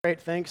Great,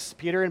 thanks,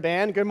 Peter and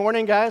Ban. Good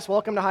morning, guys.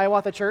 Welcome to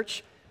Hiawatha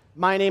Church.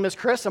 My name is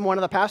Chris. I'm one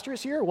of the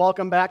pastors here.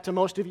 Welcome back to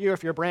most of you.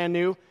 If you're brand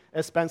new,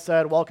 as Spence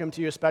said, welcome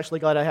to you. Especially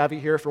glad to have you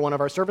here for one of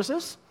our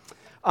services.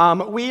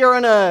 We are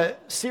in a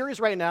series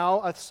right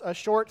now, a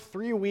short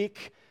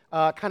 3-week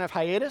kind of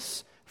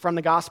hiatus from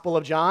the Gospel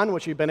of John,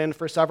 which we've been in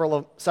for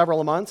several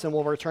months, and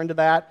we'll return to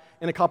that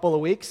in a couple of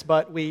weeks.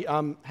 But we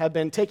have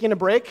been taking a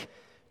break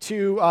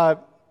to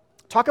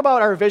talk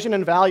about our vision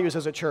and values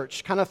as a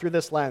church, kind of through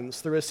this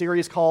lens, through a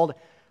series called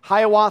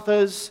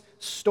Hiawatha's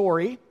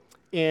Story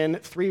in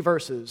 3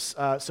 verses.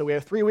 So we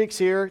have 3 weeks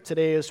here.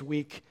 Today is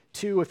week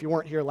 2 if you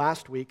weren't here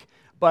last week.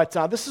 But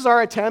this is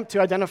our attempt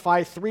to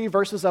identify 3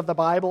 verses of the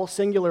Bible,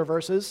 singular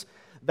verses,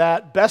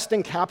 that best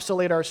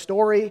encapsulate our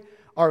story,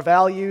 our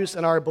values,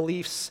 and our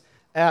beliefs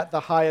at the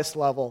highest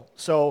level.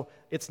 So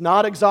it's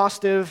not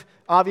exhaustive.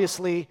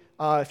 Obviously,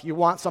 if you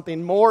want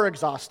something more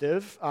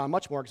exhaustive,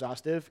 much more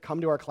exhaustive,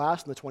 come to our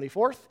class on the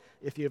 24th.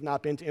 If you have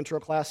not been to intro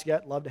class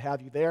yet, love to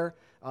have you there.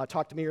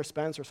 Talk to me or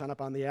Spence or sign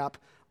up on the app.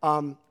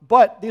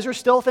 But these are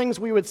still things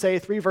we would say,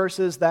 3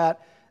 verses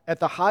that at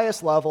the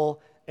highest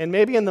level and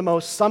maybe in the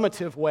most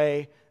summative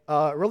way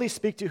really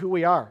speak to who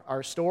we are,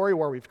 our story,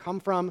 where we've come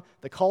from,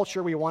 the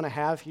culture we want to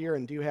have here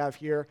and do have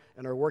here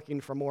and are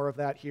working for more of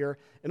that here,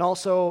 and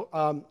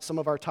also some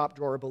of our top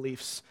drawer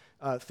beliefs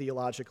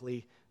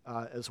theologically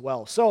as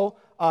well. So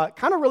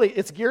kind of really,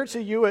 it's geared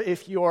to you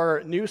if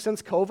you're new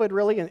since COVID,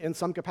 really, in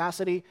some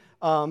capacity,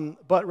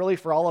 but really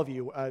for all of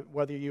you,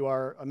 whether you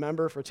are a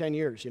member for 10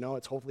 years,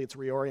 hopefully it's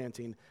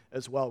reorienting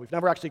as well. We've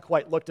never actually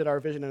quite looked at our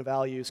vision and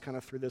values kind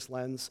of through this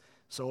lens,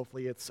 so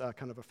hopefully it's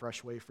kind of a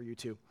fresh way for you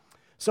too.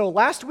 So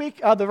last week,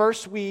 the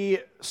verse we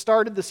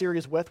started the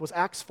series with was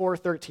Acts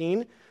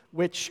 4:13,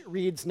 which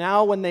reads,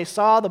 "Now when they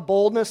saw the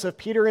boldness of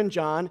Peter and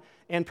John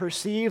and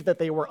perceived that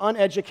they were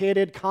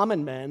uneducated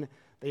common men,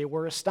 they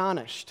were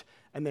astonished,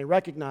 and they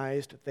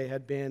recognized that they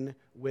had been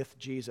with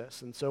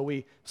Jesus." And so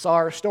we saw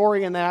our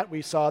story in that.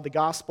 We saw the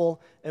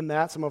gospel in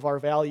that, some of our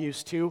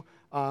values too.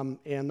 And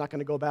I'm not going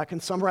to go back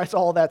and summarize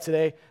all of that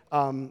today.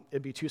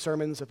 It'd be 2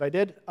 sermons if I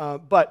did.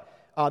 But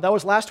that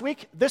was last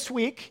week. This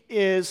week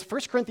is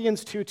 1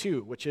 Corinthians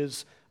 2:2, which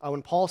is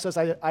when Paul says,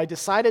 I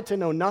decided to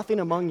know nothing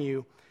among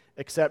you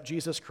except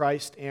Jesus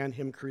Christ and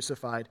Him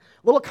crucified.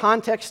 A little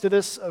context to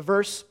this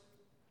verse.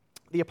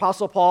 The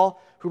Apostle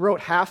Paul, who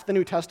wrote half the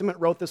New Testament,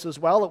 wrote this as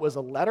well. It was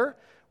a letter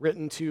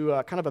written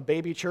to kind of a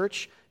baby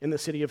church in the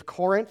city of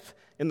Corinth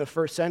in the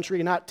 1st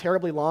century, not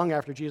terribly long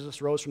after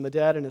Jesus rose from the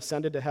dead and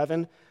ascended to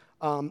heaven.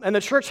 And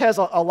the church has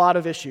a lot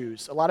of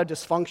issues, a lot of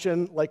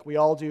dysfunction, like we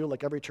all do,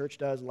 like every church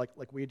does, like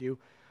we do.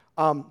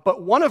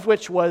 But one of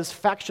which was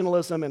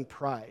factionalism and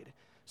pride.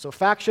 So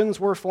factions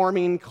were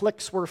forming,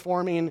 cliques were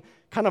forming,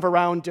 kind of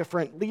around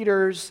different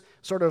leaders,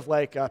 sort of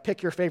like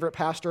pick your favorite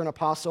pastor and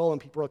apostle,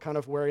 and people are kind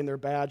of wearing their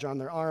badge on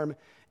their arm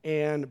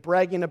and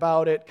bragging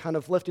about it, kind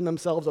of lifting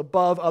themselves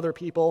above other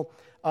people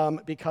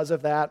because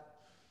of that.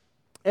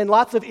 And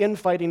lots of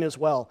infighting as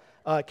well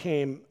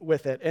came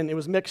with it, and it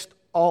was mixed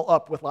all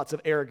up with lots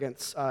of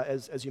arrogance,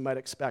 as you might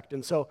expect.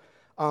 And so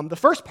the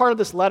first part of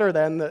this letter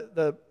then,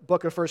 the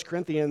book of 1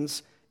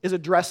 Corinthians, is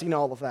addressing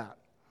all of that.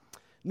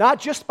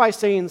 Not just by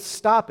saying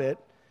stop it,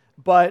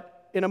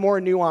 but in a more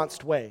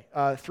nuanced way.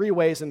 3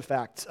 ways, in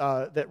fact,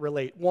 that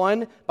relate.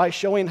 1, by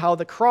showing how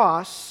the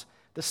cross,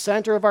 the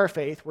center of our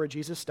faith, where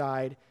Jesus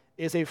died,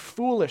 is a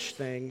foolish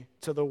thing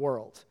to the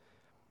world.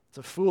 It's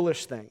a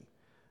foolish thing.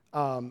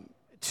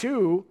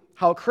 2,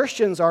 how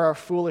Christians are a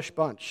foolish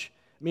bunch,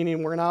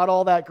 meaning we're not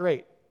all that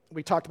great.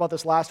 We talked about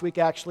this last week,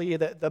 actually,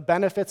 the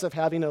benefits of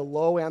having a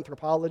low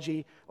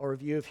anthropology or a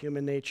view of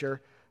human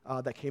nature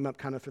that came up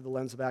kind of through the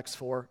lens of Acts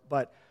 4.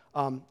 But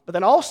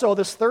then also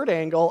this third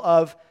angle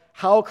of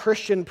how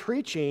Christian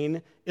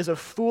preaching is a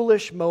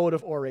foolish mode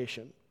of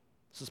oration.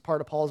 This is part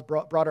of Paul's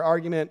broader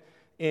argument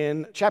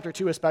in chapter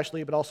 2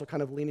 especially, but also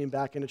kind of leaning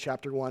back into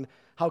chapter 1,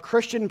 how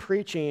Christian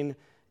preaching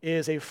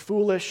is a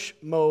foolish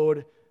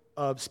mode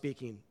of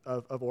speaking,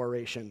 of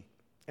oration,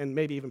 and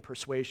maybe even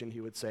persuasion,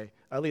 he would say,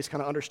 at least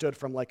kind of understood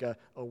from like a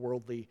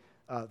worldly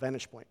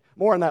vantage point.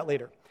 More on that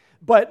later.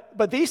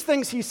 But these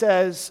things, he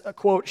says,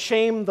 quote,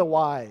 shame the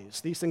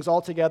wise. These things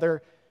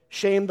altogether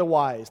shame the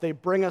wise. They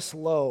bring us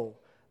low.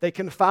 They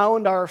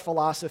confound our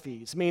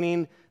philosophies,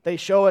 meaning they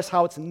show us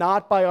how it's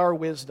not by our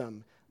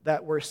wisdom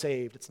that we're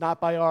saved. It's not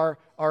by our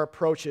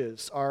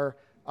approaches, our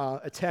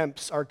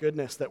attempts, our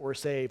goodness that we're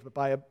saved,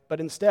 but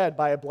instead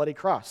by a bloody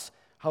cross,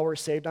 how we're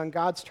saved on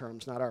God's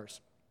terms, not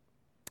ours.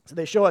 So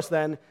they show us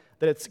then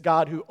that it's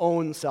God who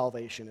owns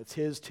salvation. It's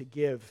His to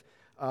give,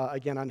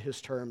 again, on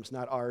His terms,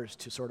 not ours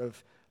to sort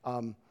of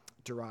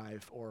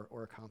derive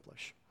or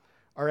accomplish.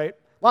 All right?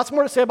 Lots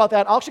more to say about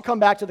that. I'll actually come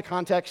back to the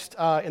context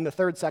in the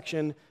 3rd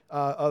section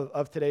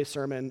of today's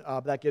sermon.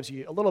 That gives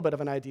you a little bit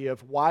of an idea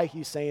of why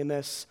he's saying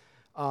this.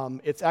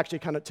 It's actually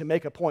kind of to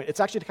make a point.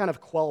 It's actually to kind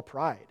of quell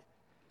pride.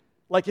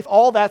 Like if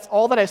all that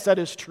I said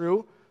is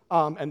true,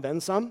 and then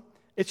some,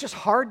 it's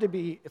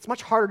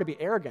much harder to be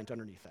arrogant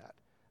underneath that.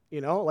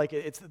 Like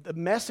it's the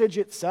message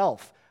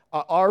itself,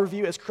 our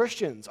view as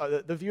Christians,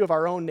 the view of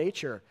our own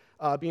nature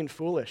being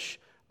foolish,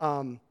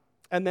 And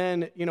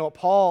then,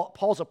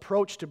 Paul's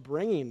approach to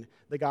bringing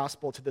the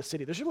gospel to the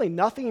city. There's really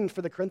nothing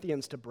for the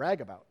Corinthians to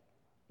brag about.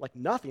 Like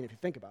nothing, if you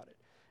think about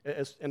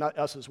it, and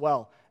us as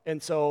well.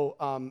 And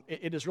so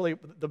it is really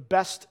the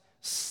best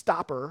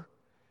stopper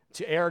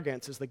to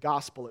arrogance is the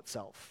gospel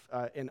itself,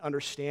 and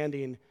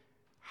understanding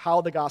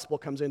how the gospel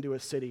comes into a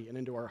city and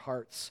into our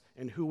hearts,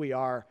 and who we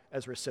are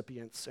as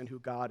recipients, and who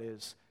God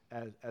is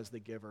as the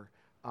giver.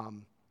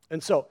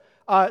 So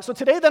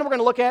today then we're going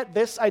to look at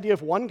this idea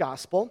of one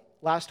gospel.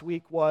 Last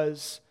week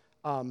was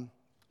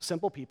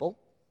simple people.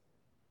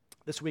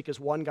 This week is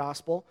one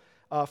gospel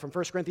from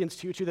 1 Corinthians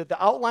 2:2. That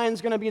the outline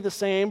is going to be the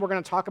same. We're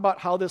going to talk about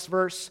how this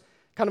verse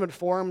kind of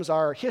informs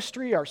our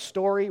history, our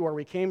story, where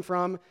we came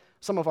from,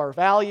 some of our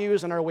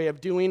values and our way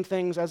of doing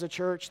things as a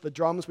church, the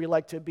drums we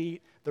like to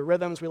beat, the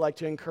rhythms we like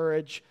to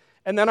encourage,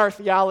 and then our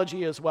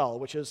theology as well,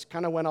 which is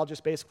kind of when I'll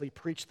just basically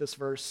preach this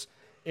verse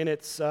in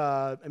its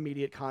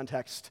immediate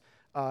context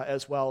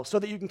as well, so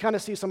that you can kind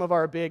of see some of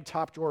our big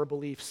top drawer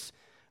beliefs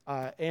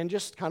and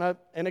just kind of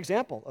an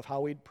example of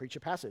how we'd preach a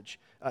passage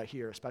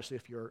here, especially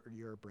if you're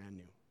brand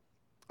new.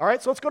 All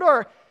right, so let's go to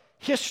our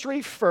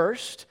history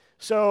first.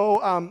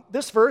 So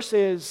this verse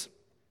is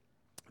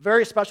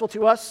very special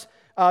to us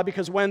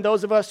because when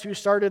those of us who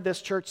started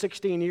this church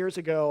 16 years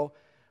ago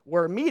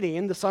were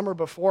meeting the summer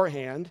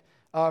beforehand,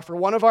 for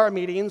one of our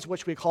meetings,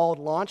 which we called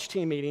launch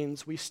team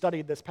meetings, we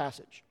studied this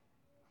passage.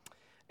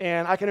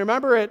 And I can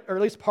remember it, or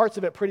at least parts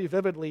of it, pretty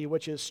vividly,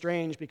 which is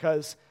strange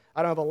because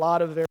I don't have a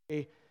lot of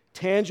very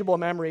tangible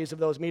memories of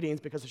those meetings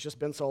because it's just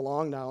been so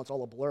long now, it's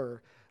all a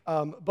blur.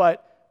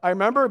 But I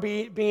remember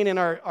being in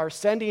our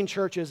sending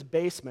church's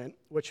basement,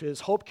 which is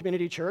Hope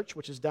Community Church,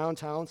 which is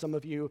downtown. Some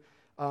of you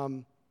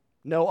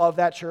know of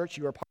that church.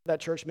 You were part of that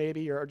church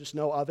maybe, or just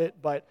know of it.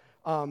 But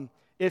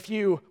if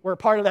you were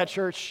part of that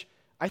church,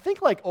 I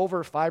think like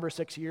over 5 or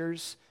 6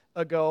 years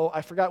ago,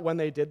 I forgot when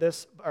they did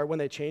this or when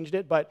they changed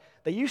it, but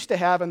they used to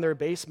have in their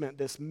basement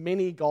this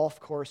mini golf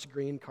course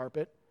green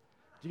carpet.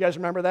 Do you guys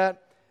remember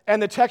that? And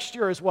the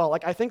texture as well.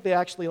 Like I think they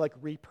actually like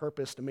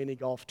repurposed a mini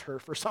golf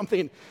turf or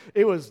something.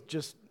 It was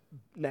just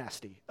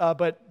nasty.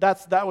 But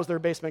that was their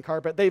basement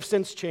carpet. They've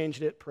since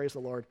changed it, praise the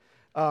Lord.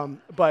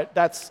 But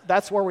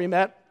that's where we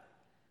met.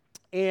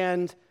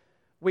 And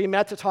we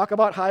met to talk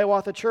about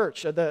Hiawatha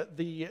Church.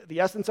 The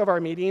essence of our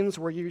meetings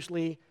were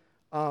usually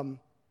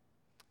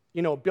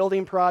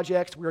building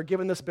projects. We were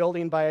given this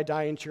building by a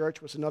dying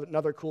church, which is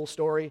another cool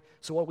story.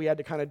 So what we had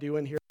to kind of do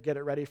in here to get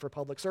it ready for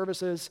public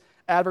services,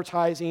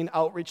 advertising,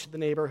 outreach to the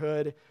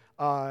neighborhood,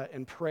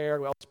 and prayer.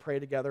 We always pray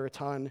together a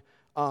ton.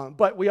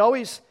 But we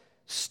always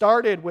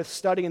started with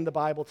studying the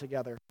Bible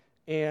together.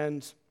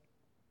 And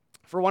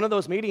for one of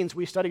those meetings,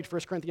 we studied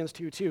 1 Corinthians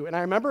 2:2. And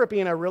I remember it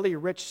being a really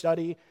rich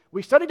study.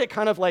 We studied it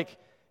kind of like,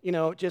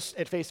 just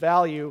at face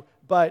value,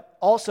 but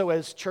also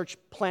as church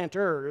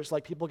planters,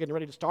 like people getting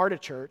ready to start a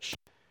church,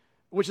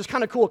 which is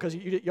kind of cool because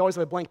you always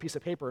have a blank piece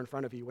of paper in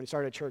front of you when you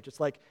start a church. It's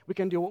like we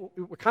can do,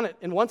 we kind of,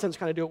 in one sense,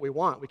 kind of do what we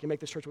want. We can make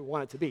this church what we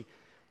want it to be.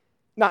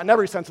 Not in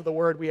every sense of the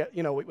word.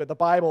 The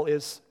Bible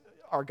is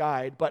our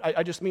guide, but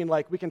I just mean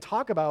like we can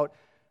talk about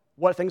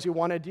what things we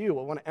want to do,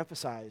 what we want to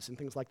emphasize, and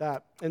things like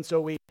that. And so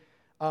we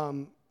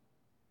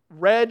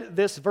read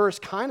this verse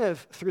kind of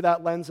through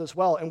that lens as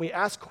well, and we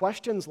asked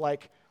questions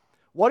like,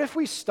 what if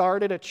we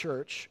started a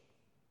church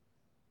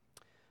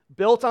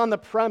built on the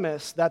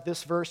premise that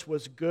this verse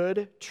was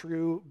good,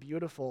 true,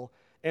 beautiful,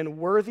 and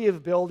worthy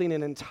of building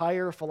an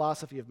entire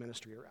philosophy of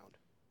ministry around?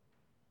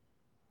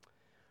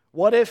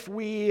 What if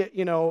we,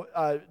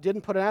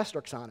 didn't put an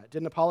asterisk on it,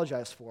 didn't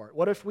apologize for it?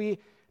 What if we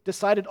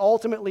decided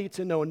ultimately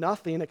to know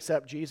nothing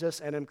except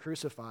Jesus and Him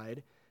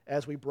crucified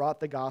as we brought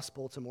the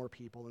gospel to more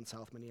people in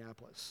South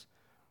Minneapolis?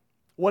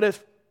 What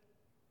if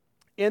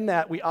in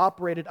that we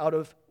operated out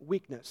of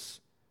weakness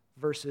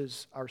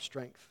versus our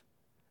strength?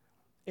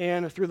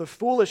 And through the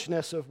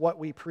foolishness of what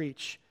we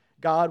preach,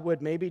 God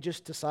would maybe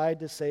just decide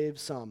to save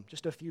some,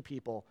 just a few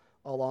people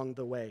along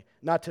the way,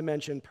 not to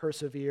mention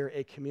persevere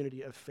a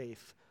community of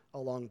faith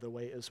along the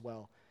way as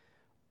well.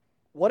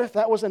 What if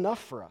that was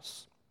enough for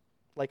us?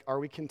 Like, are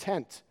we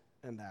content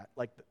in that?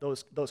 Like,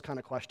 those kind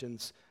of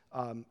questions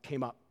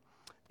came up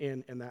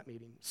in that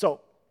meeting.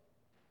 So,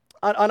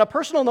 on a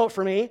personal note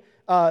for me,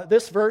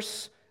 this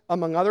verse,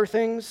 among other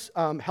things,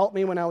 helped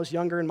me when I was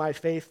younger in my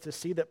faith to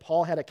see that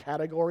Paul had a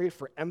category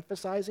for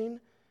emphasizing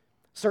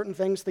certain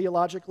things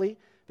theologically,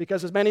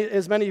 because as many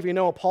of you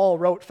know, Paul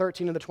wrote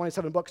 13 of the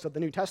 27 books of the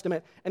New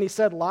Testament, and he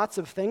said lots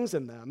of things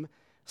in them,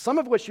 some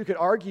of which you could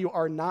argue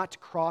are not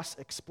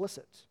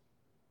cross-explicit.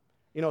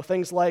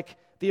 Things like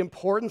the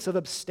importance of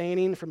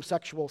abstaining from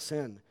sexual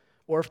sin,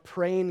 or of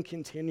praying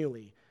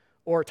continually,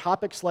 or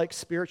topics like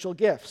spiritual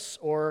gifts,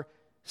 or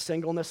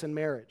singleness and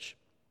marriage,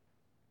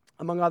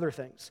 among other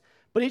things.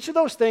 But each of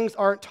those things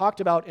aren't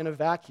talked about in a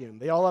vacuum.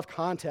 They all have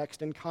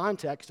context, and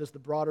context is the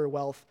broader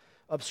wealth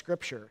of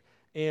Scripture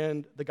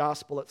and the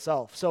gospel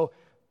itself. So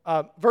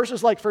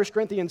verses like 1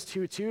 Corinthians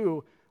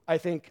 2:2, I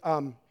think,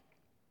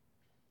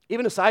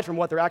 even aside from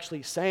what they're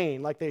actually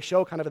saying, like they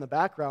show kind of in the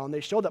background,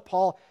 they show that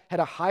Paul had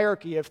a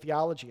hierarchy of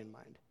theology in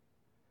mind.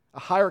 a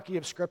hierarchy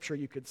of Scripture,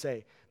 you could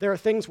say. There are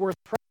things worth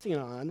pressing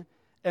on,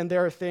 and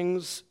there are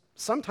things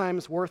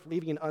sometimes worth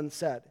leaving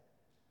unsaid.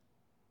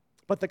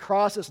 But the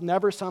cross is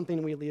never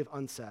something we leave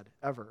unsaid,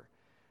 ever.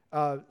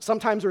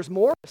 Sometimes there's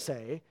more to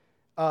say,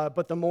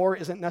 but the more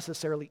isn't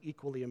necessarily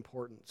equally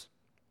important.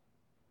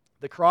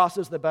 The cross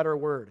is the better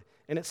word,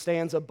 and it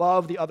stands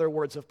above the other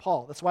words of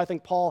Paul. That's why I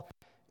think Paul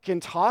can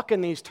talk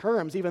in these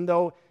terms, even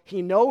though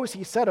he knows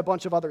he said a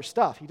bunch of other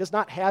stuff. He does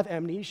not have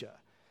amnesia.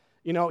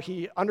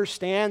 He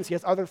understands, he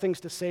has other things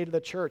to say to the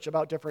church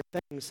about different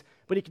things,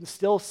 but he can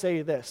still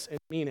say this and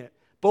mean it,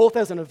 both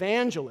as an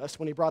evangelist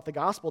when he brought the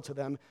gospel to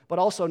them, but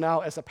also now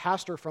as a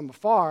pastor from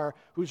afar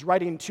who's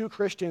writing to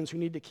Christians who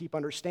need to keep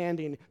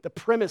understanding the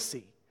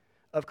primacy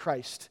of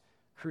Christ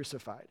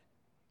crucified.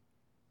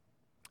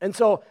 And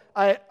so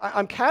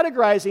I'm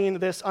categorizing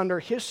this under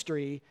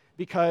history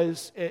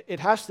because it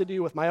has to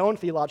do with my own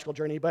theological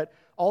journey, but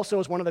also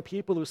as one of the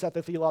people who set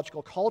the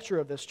theological culture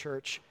of this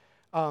church.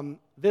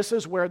 This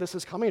is where this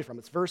is coming from.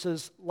 It's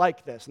verses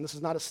like this, and this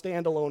is not a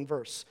standalone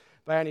verse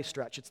by any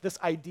stretch. It's this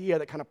idea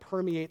that kind of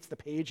permeates the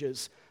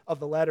pages of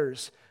the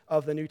letters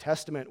of the New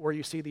Testament, where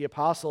you see the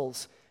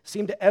apostles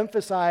seem to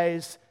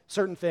emphasize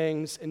certain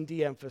things and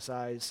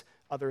de-emphasize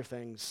other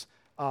things.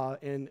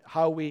 And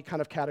how we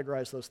kind of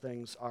categorize those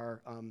things are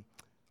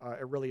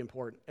really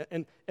important.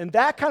 And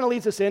that kind of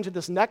leads us into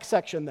this next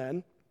section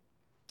then,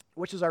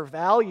 which is our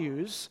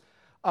values.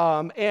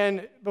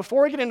 And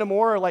before we get into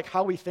more like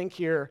how we think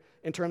here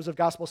in terms of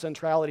gospel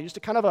centrality, just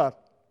a kind of a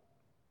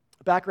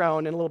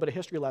background and a little bit of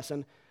history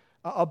lesson.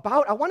 I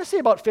want to say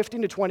about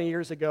 15 to 20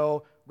 years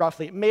ago,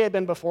 roughly, it may have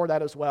been before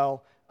that as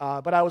well,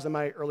 but I was in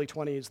my early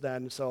 20s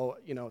then, so,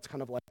 it's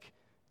kind of like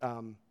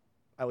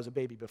I was a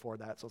baby before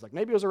that, so I was like,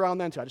 maybe it was around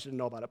then too, I just didn't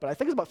know about it. But I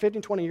think it's about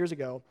 15, 20 years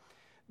ago,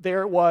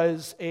 there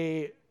was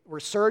a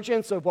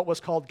resurgence of what was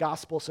called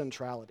gospel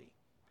centrality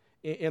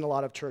in a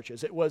lot of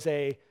churches. It was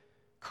a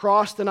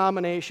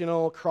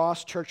cross-denominational,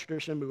 cross-church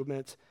tradition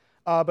movement,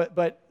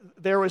 but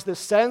there was this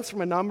sense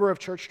from a number of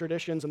church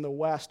traditions in the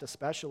West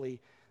especially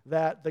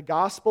that the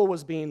gospel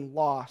was being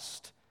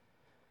lost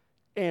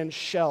and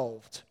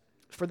shelved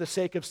for the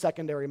sake of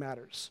secondary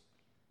matters.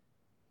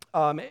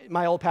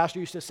 My old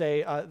pastor used to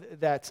say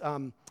that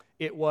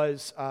it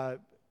was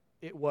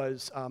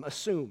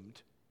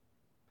assumed,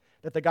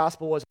 that the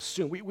gospel was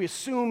assumed. We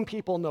assume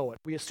people know it.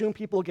 We assume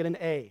people get an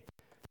A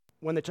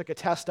when they took a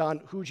test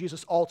on who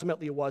Jesus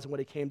ultimately was and what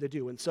he came to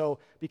do. And so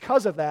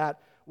because of that,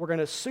 we're going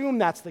to assume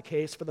that's the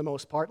case for the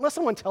most part. Unless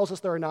someone tells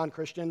us they're a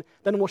non-Christian,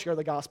 then we'll share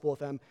the gospel with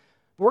them.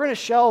 But we're going to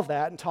shelve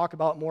that and talk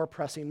about more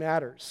pressing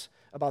matters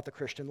about the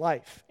Christian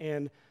life.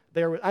 And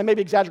I may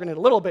be exaggerating a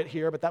little bit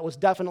here, but that was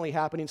definitely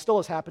happening, still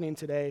is happening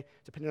today,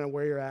 depending on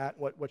where you're at,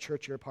 what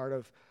church you're a part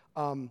of.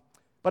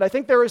 But I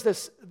think there is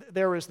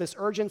this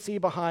urgency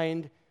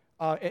behind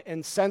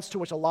and sense to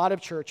which a lot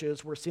of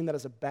churches were seeing that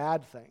as a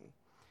bad thing.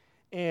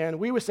 And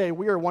we would say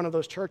we are one of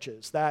those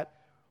churches that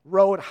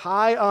rode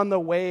high on the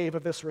wave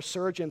of this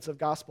resurgence of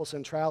gospel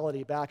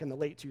centrality back in the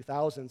late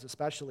 2000s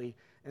especially,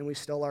 and we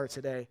still are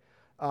today.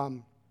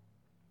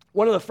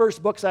 One of the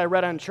first books I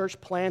read on church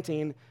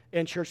planting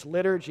and church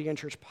liturgy and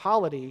church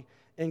polity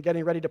and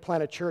getting ready to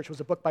plant a church was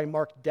a book by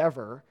Mark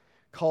Dever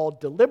called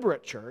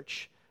Deliberate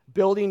Church,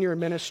 Building Your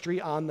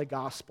Ministry on the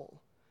Gospel.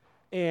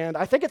 And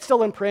I think it's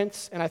still in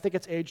print, and I think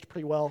it's aged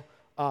pretty well.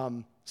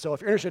 So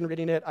if you're interested in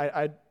reading it,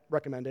 I'd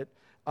recommend it.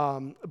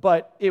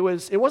 But it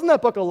wasn't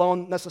that book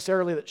alone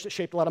necessarily that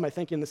shaped a lot of my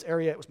thinking in this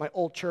area. It was my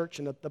old church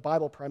and the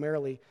Bible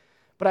primarily.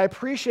 But I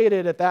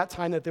appreciated at that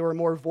time that there were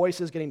more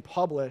voices getting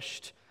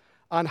published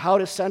on how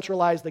to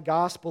centralize the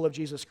gospel of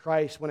Jesus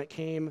Christ when it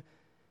came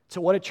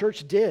to what a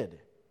church did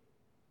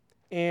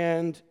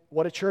and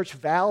what a church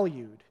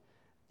valued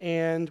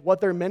and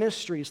what their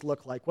ministries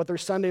looked like, what their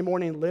Sunday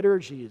morning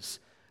liturgies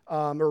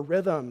or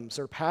rhythms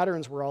or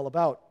patterns were all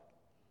about.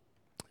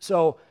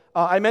 So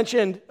I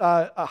mentioned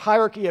a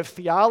hierarchy of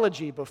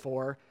theology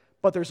before,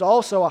 but there's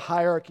also a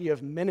hierarchy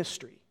of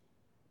ministry,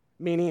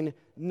 meaning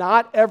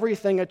not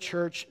everything a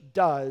church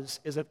does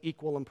is of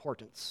equal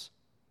importance.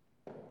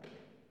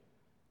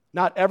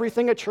 Not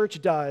everything a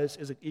church does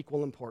is of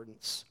equal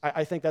importance.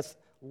 I think that's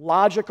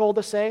logical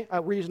to say,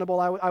 reasonable,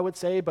 I would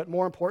say, but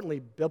more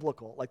importantly,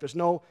 biblical. Like there's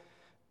no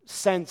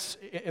sense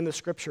in the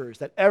scriptures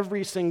that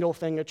every single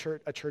thing a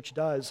church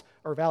does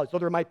are valid. Though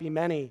there might be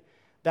many,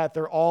 that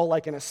they're all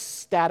like in a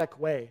static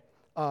way,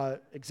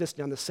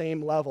 existing on the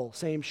same level,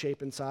 same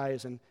shape and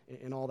size and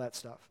all that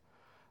stuff.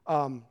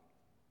 And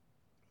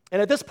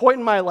at this point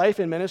in my life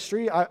in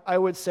ministry, I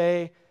would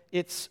say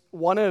it's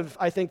one of,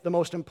 I think, the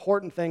most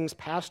important things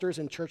pastors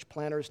and church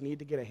planners need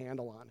to get a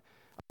handle on.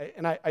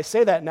 And I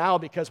say that now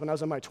because when I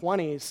was in my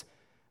 20s,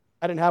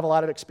 I didn't have a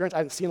lot of experience. I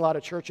hadn't seen a lot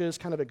of churches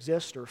kind of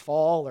exist or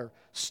fall or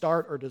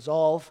start or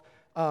dissolve.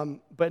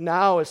 But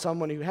now as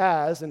someone who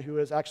has and who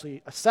has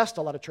actually assessed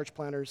a lot of church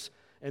planners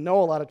and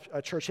know a lot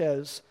of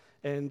churches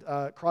and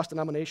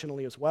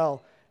cross-denominationally as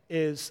well,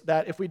 is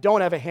that if we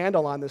don't have a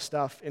handle on this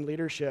stuff in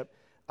leadership,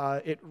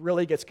 it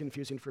really gets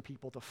confusing for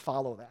people to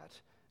follow that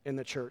in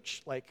the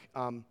church. Like,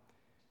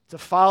 to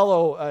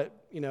follow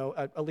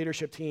a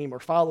leadership team or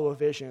follow a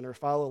vision or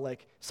follow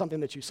like something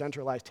that you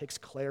centralize takes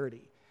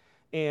clarity.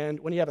 And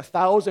when you have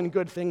 1,000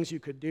 good things you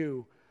could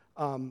do,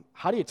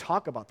 how do you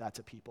talk about that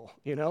to people,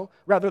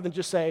 Rather than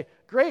just say,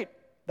 great,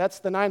 that's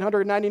the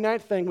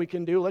 999th thing we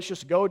can do, let's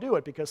just go do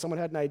it because someone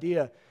had an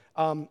idea.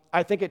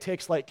 I think it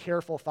takes like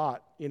careful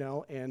thought,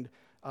 and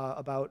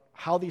about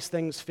how these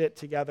things fit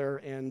together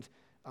and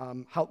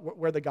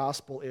where the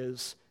gospel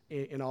is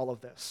in all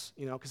of this,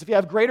 Because if you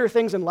have greater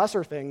things and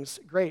lesser things,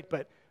 great,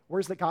 but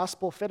where's the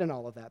gospel fit in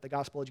all of that, the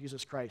gospel of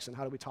Jesus Christ, and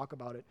how do we talk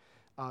about it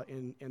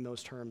in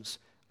those terms?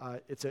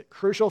 It's a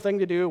crucial thing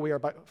to do. We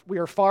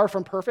are far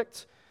from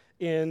perfect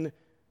in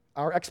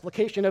our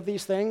explication of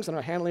these things and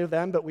our handling of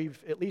them, but we've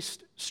at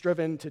least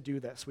striven to do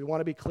this. We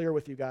want to be clear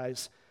with you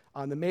guys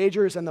on the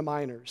majors and the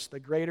minors, the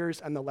greaters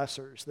and the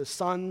lessers, the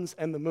suns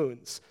and the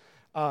moons,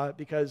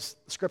 because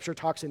Scripture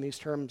talks in these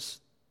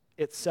terms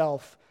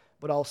itself,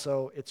 but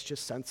also it's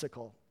just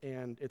sensical,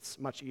 and it's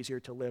much easier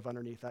to live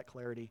underneath that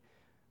clarity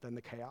than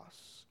the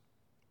chaos.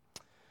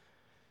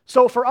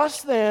 So for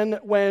us then,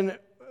 when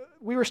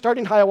we were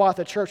starting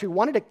Hiawatha Church, we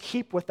wanted to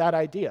keep with that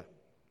idea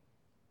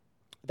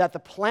that the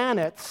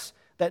planets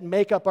that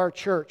make up our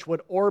church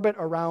would orbit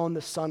around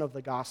the sun of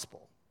the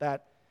gospel,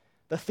 that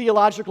the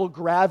theological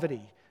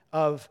gravity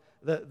of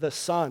the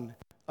sun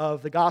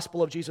of the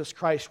gospel of Jesus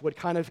Christ would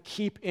kind of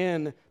keep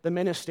in the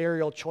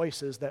ministerial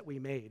choices that we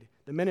made,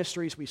 the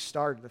ministries we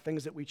started, the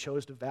things that we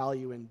chose to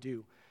value and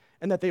do,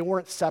 and that they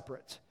weren't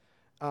separate.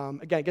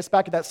 Again, it gets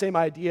back to that same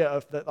idea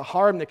of the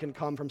harm that can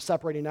come from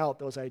separating out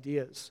those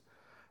ideas.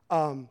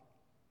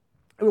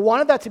 We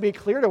wanted that to be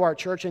clear to our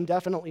church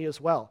indefinitely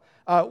as well.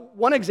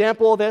 One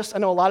example of this, I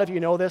know a lot of you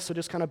know this, so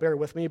just kind of bear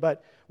with me,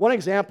 but one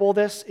example of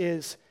this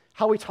is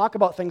how we talk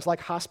about things like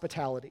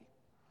hospitality.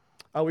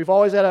 We've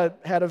always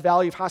had a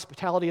value of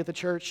hospitality at the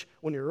church.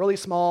 When we were really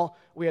small,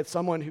 we had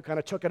someone who kind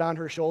of took it on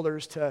her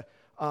shoulders to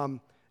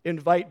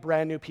invite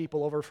brand new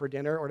people over for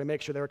dinner or to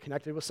make sure they were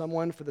connected with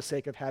someone for the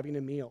sake of having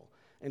a meal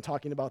and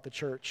talking about the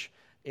church.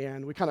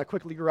 And we kind of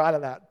quickly grew out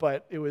of that,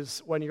 but it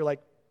was when you're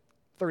like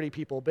 30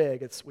 people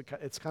big, it's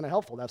kind of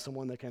helpful to have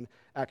someone that can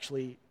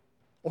actually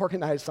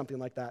organize something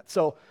like that.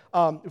 So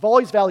we've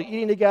always valued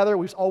eating together.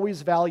 We've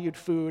always valued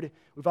food.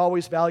 We've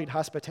always valued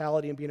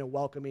hospitality and being a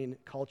welcoming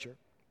culture.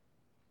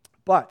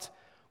 But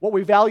what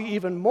we value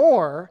even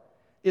more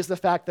is the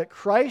fact that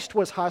Christ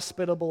was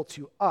hospitable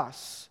to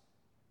us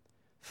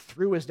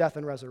through his death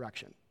and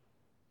resurrection.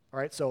 All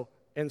right, so,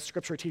 and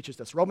Scripture teaches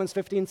this. Romans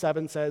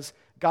 15:7 says,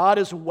 God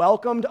has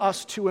welcomed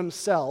us to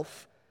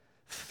himself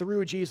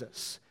through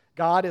Jesus.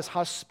 God is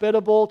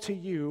hospitable to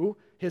you,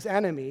 his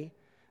enemy,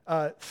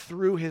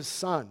 through his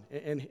Son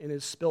and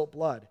his spilt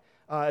blood.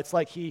 It's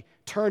like he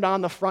turned on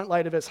the front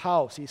light of his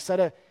house. He set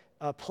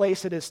a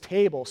place at his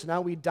table. So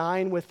now we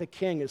dine with the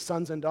King, his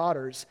sons and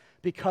daughters,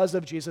 because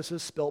of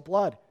Jesus' spilt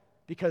blood,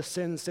 because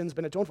sin's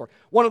been atoned for.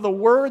 One of the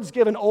words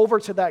given over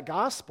to that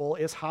gospel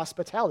is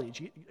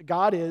hospitality.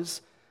 God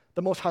is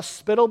the most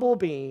hospitable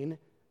being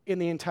in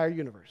the entire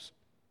universe.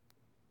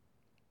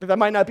 That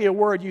might not be a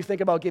word you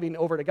think about giving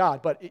over to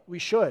God, but we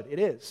should. It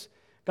is.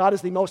 God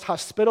is the most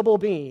hospitable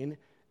being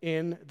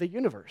in the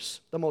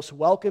universe, the most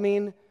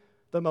welcoming,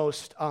 the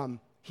most,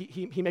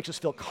 he makes us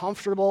feel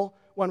comfortable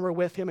when we're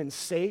with him and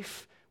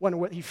safe,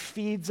 when he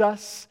feeds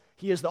us.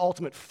 He is the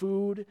ultimate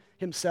food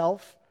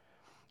himself,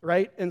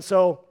 right? And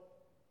so,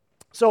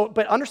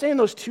 but understanding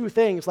those two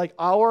things, like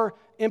our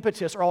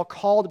impetus are all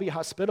called to be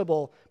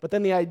hospitable, but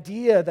then the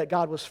idea that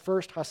God was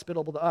first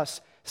hospitable to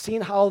us,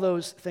 seeing how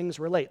those things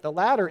relate. The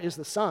latter is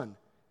the Son.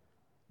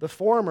 The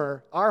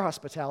former, our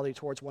hospitality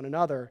towards one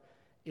another,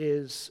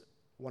 is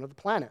one of the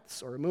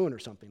planets or a moon or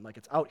something, like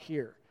it's out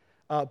here.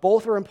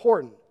 Both are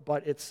important,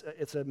 but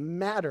it's a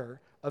matter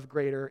of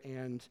greater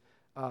and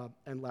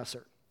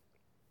lesser.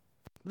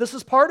 This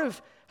is part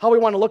of how we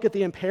want to look at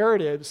the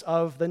imperatives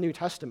of the New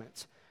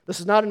Testament. This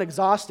is not an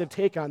exhaustive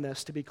take on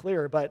this, to be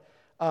clear, but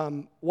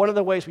one of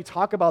the ways we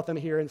talk about them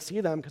here and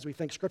see them, because we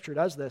think Scripture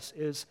does this,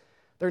 is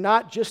they're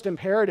not just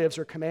imperatives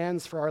or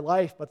commands for our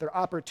life, but they're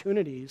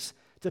opportunities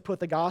to put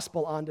the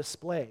gospel on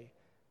display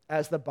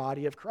as the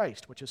body of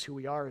Christ, which is who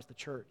we are as the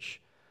church.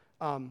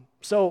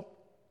 So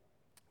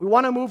we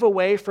want to move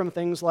away from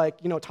things like,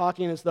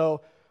 talking as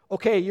though,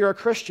 okay, you're a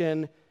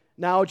Christian,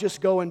 now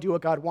just go and do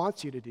what God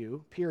wants you to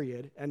do,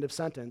 period, end of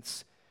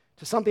sentence,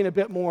 to something a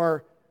bit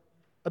more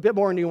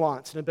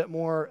nuanced and a bit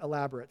more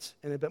elaborate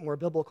and a bit more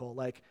biblical.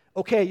 Like,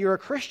 okay, you're a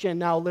Christian,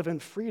 now live in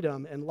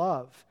freedom and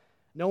love,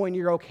 knowing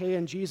you're okay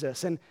in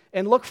Jesus. And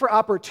look for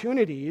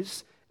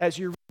opportunities as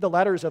you read the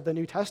letters of the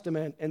New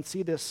Testament and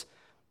see this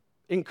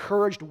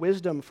encouraged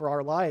wisdom for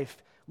our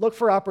life. Look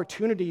for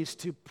opportunities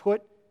to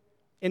put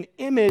an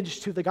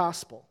image to the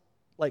gospel,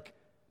 like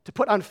to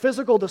put on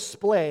physical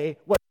display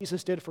what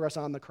Jesus did for us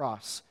on the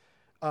cross,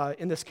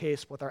 in this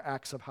case with our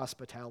acts of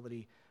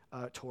hospitality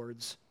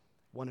towards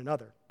one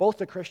another, both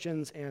the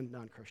Christians and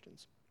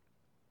non-Christians.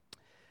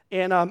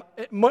 And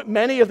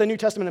many of the New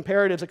Testament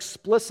imperatives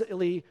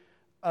explicitly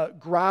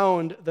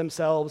ground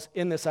themselves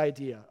in this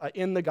idea,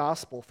 in the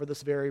gospel for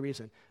this very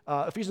reason.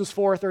 Ephesians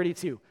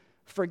 4:32,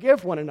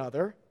 forgive one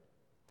another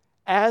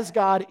as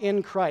God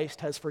in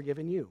Christ has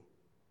forgiven you.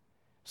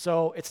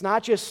 So it's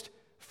not just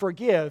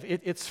forgive,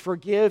 it's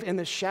forgive in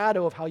the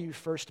shadow of how you've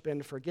first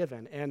been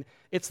forgiven. And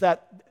it's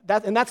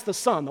and that's the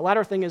Son. The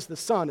latter thing is the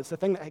Son. It's the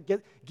thing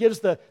that gives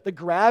the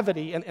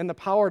gravity and the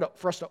power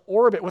for us to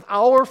orbit with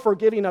our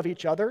forgiving of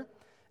each other.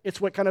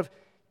 It's what kind of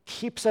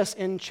keeps us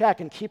in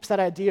check and keeps that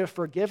idea of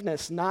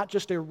forgiveness not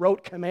just a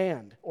rote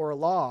command or a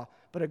law,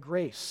 but a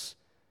grace,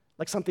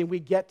 like something we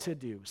get to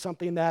do,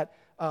 something that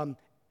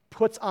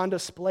puts on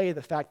display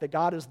the fact that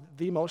God is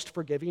the most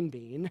forgiving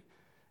being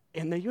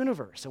in the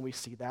universe, and we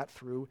see that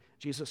through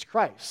Jesus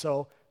Christ.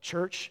 So,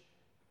 church,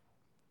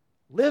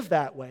 live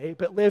that way,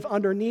 but live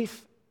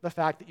underneath the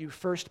fact that you've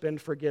first been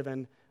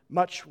forgiven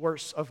much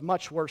worse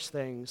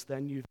things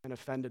than you've been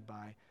offended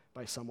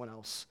by someone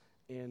else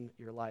in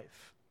your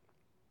life.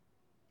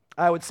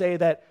 I would say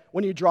that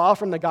when you draw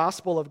from the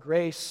gospel of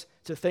grace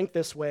to think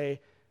this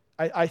way,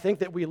 I think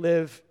that we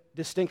live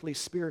distinctly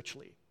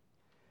spiritually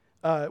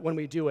when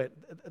we do it.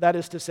 That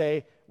is to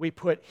say, we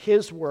put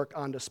His work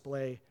on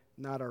display,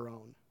 not our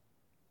own.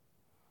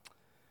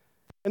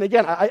 And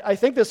again, I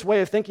think this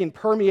way of thinking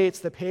permeates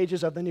the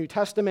pages of the New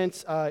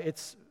Testament.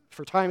 It's,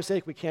 for time's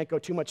sake, we can't go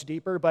too much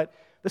deeper, but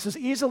this is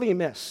easily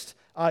missed.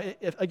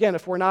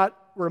 If we're not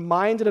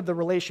reminded of the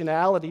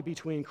relationality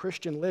between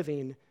Christian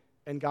living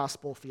and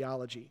gospel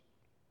theology.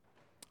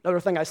 Another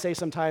thing I say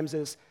sometimes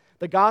is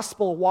the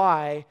gospel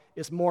why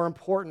is more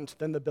important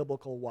than the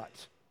biblical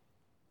what.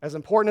 As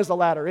important as the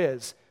latter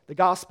is, the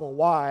gospel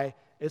why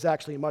is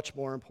actually much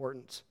more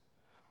important.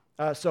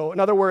 So in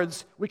other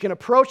words, we can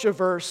approach a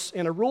verse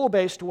in a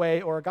rule-based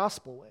way or a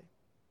gospel way.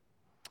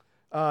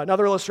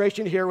 Another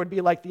illustration here would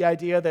be like the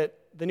idea that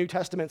the New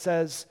Testament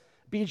says,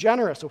 be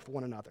generous with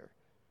one another.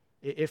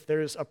 If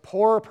there's a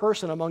poor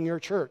person among your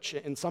church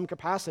in some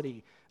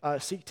capacity,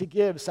 seek to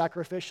give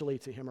sacrificially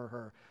to him or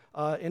her,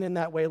 and in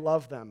that way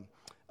love them.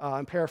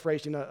 I'm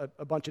paraphrasing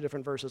a bunch of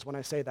different verses when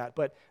I say that,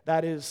 but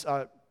that is,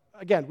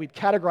 again, we'd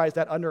categorize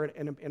that under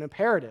an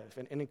imperative,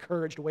 an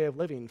encouraged way of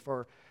living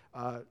for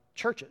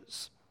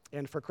churches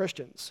and for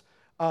Christians.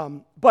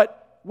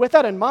 But with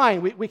that in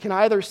mind, we can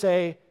either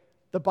say,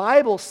 the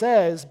Bible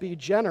says be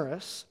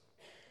generous,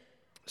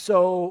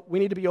 so we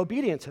need to be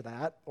obedient to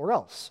that, or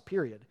else,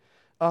 period.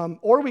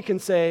 Or we can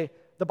say,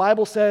 the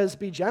Bible says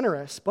be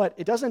generous, but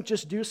it doesn't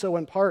just do so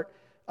in part,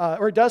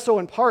 or it does so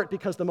in part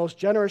because the most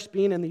generous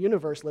being in the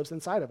universe lives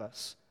inside of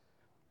us.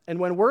 And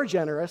when we're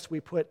generous, we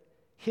put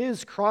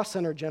His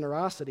cross-centered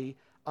generosity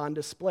on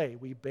display.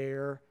 We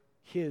bear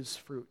His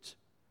fruit.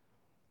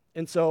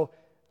 And so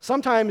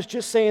sometimes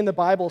just saying the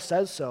Bible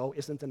says so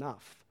isn't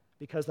enough,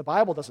 because the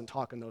Bible doesn't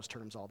talk in those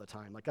terms all the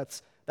time. Like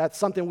that's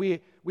something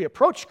we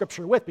approach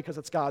Scripture with because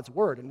it's God's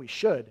Word, and we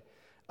should.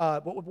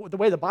 But the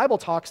way the Bible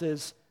talks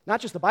is not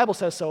just the Bible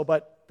says so,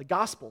 but the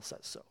gospel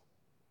says so.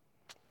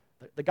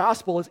 The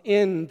gospel is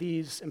in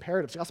these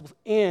imperatives. The gospel is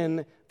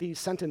in these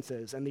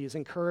sentences and these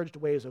encouraged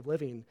ways of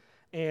living,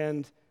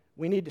 and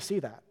we need to see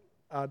that.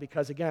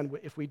 Because again,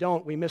 if we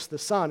don't, we miss the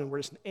sun, and we're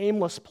just an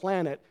aimless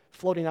planet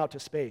floating out to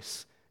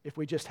space if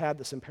we just had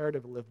this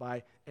imperative to live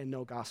by and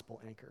no gospel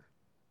anchor.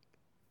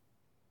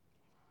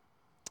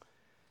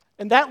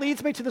 And that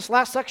leads me to this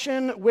last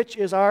section, which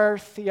is our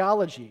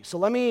theology. So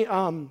let me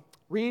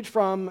read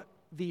from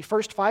the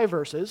first 5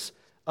 verses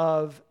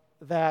of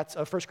 1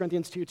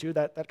 Corinthians 2:2,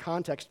 that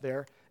context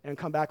there, and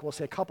come back. We'll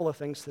say a couple of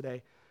things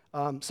today.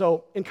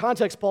 So in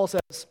context, Paul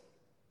says,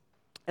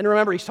 and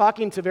remember, he's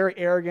talking to very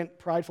arrogant,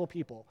 prideful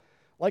people,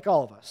 like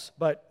all of us,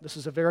 but this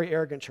is a very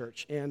arrogant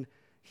church. And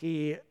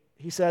he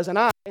says, and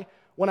I,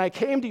 when I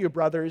came to you,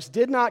 brothers,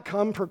 did not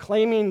come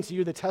proclaiming to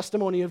you the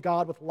testimony of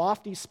God with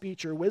lofty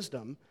speech or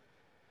wisdom,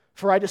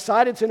 for I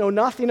decided to know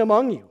nothing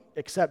among you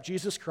except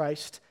Jesus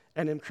Christ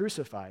and Him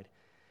crucified.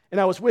 And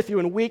I was with you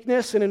in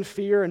weakness and in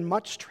fear and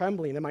much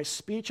trembling, and my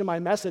speech and my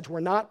message were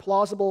not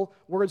plausible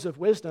words of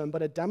wisdom,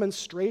 but a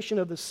demonstration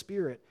of the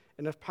Spirit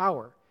and of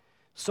power,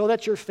 so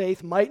that your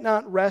faith might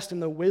not rest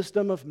in the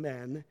wisdom of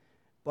men,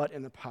 but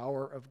in the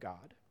power of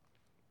God.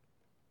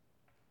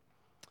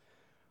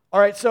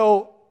 All right,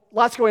 so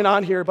lots going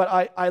on here,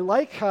 but I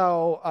like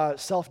how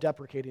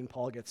self-deprecating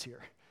Paul gets here.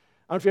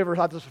 I don't know if you've ever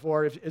thought this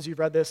before, as you've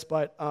read this,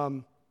 but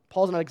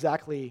Paul's not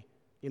exactly,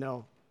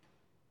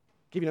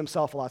 giving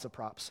himself lots of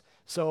props.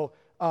 So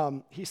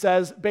he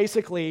says,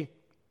 basically,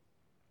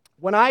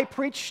 when I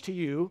preached to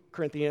you,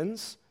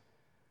 Corinthians,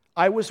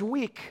 I was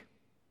weak.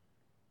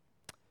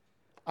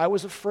 I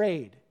was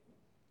afraid.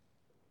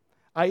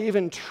 I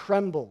even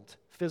trembled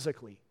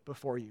physically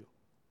before you.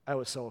 I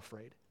was so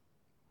afraid.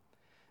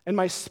 And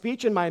my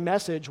speech and my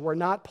message were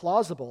not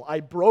plausible.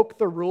 I broke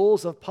the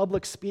rules of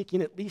public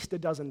speaking at least a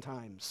dozen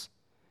times.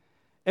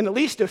 And at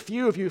least a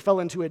few of you fell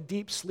into a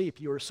deep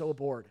sleep. You were so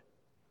bored.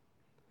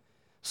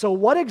 So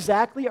what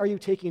exactly are you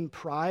taking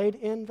pride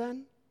in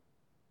then?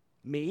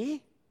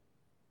 Me?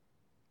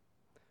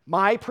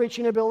 My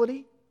preaching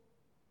ability?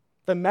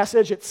 The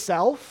message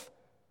itself?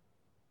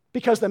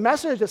 Because the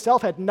message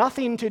itself had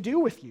nothing to do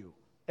with you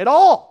at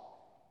all,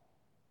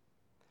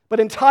 but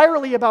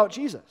entirely about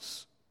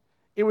Jesus.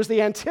 It was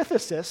the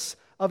antithesis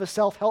of a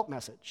self-help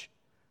message.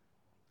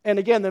 And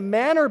again, the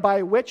manner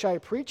by which I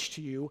preached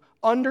to you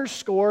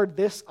underscored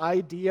this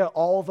idea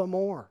all the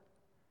more.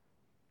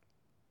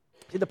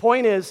 See, the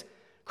point is,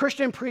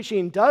 Christian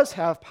preaching does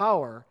have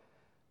power,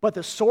 but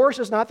the source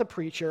is not the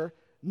preacher,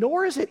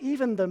 nor is it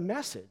even the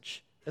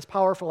message, as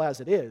powerful as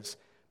it is,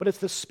 but it's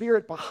the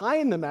spirit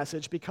behind the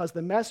message, because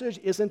the message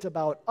isn't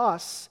about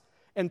us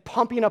and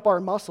pumping up our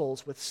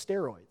muscles with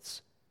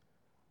steroids.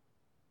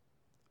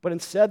 But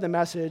instead, the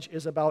message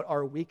is about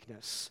our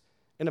weakness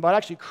and about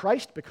actually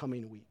Christ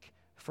becoming weak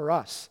for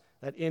us,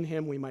 that in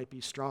him we might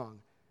be strong.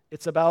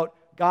 It's about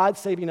God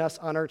saving us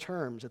on our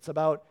terms. It's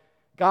about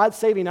God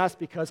saving us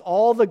because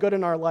all the good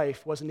in our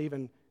life wasn't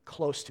even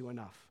close to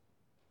enough.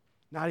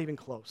 Not even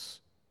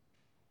close.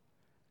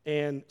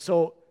 And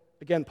so,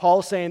 again,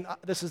 Paul's saying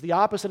this is the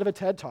opposite of a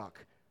TED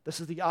Talk. This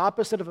is the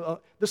opposite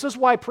of this is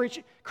why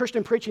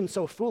Christian preaching is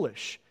so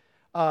foolish,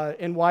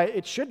 and why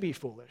it should be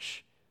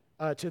foolish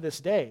to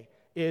this day.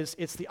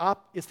 It's the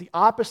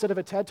opposite of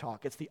a TED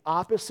Talk. It's the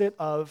opposite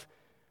of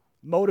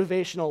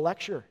motivational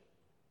lecture.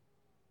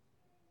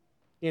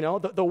 You know,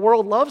 the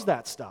world loves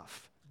that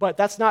stuff, but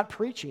that's not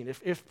preaching.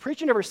 If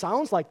preaching ever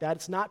sounds like that,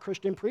 it's not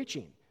Christian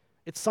preaching.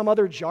 It's some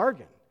other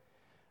jargon.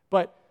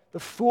 But the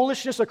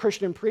foolishness of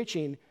Christian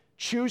preaching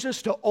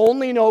chooses to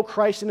only know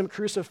Christ and him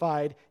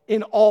crucified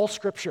in all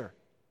Scripture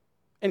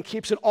and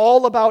keeps it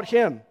all about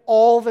him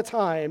all the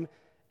time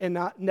and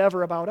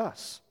never about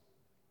us.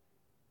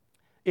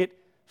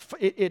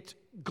 It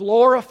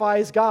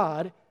glorifies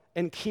God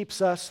and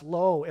keeps us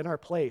low in our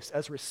place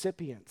as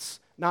recipients,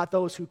 not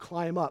those who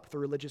climb up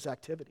through religious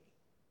activity.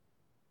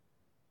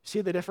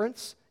 See the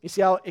difference? You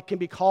see how it can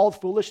be called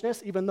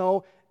foolishness, even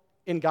though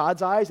in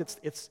God's eyes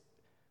it's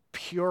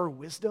pure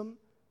wisdom?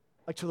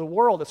 Like to the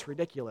world, it's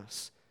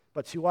ridiculous.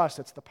 But to us,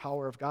 it's the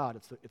power of God.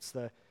 It's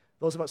the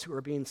those of us who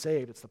are being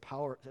saved, it's the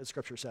power, as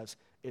Scripture says,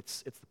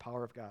 it's the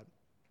power of God.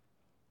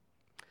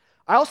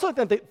 I also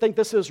think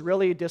this is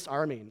really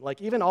disarming.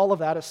 Like, even all of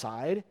that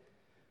aside,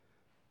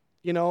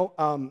 you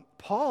know,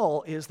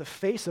 Paul is the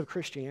face of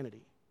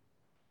Christianity,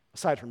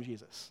 aside from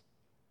Jesus.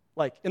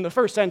 Like, in the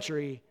first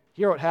century,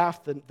 he wrote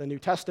half the New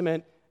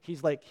Testament.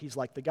 He's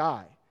like the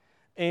guy.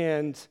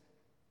 And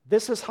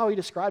this is how he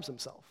describes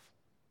himself,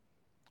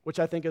 which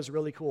I think is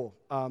really cool.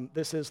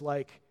 This is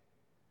like,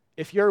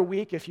 if you're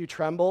weak, if you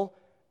tremble,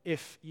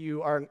 if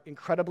you are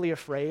incredibly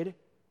afraid,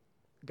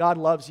 God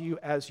loves you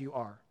as you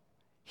are.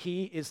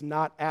 He is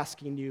not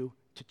asking you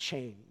to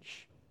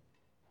change.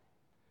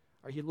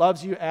 Or he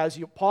loves you as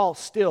you. Paul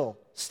still,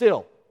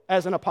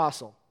 as an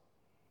apostle,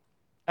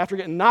 after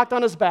getting knocked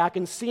on his back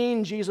and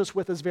seeing Jesus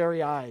with his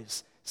very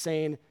eyes,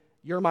 saying,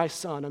 "You're my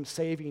son, I'm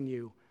saving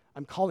you,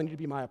 I'm calling you to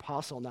be my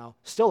apostle now,"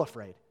 still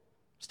afraid,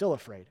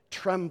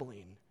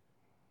 trembling.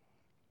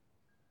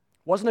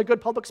 Wasn't a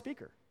good public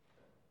speaker.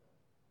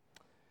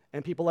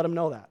 And people let him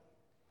know that.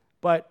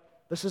 But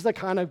this is the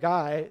kind of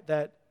guy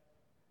that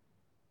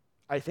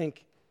I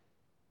think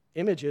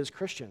images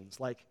Christians.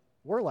 Like,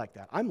 we're like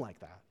that. I'm like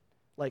that.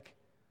 Like,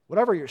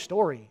 whatever your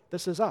story,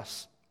 this is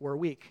us. We're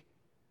weak.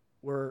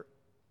 We're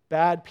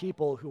bad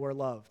people who are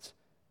loved.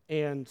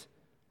 And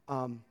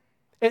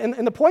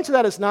the point of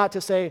that is not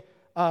to say,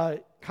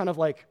 kind of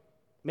like,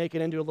 make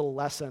it into a little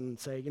lesson and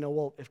say, you know,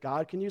 well, if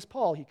God can use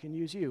Paul, he can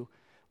use you.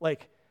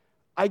 Like,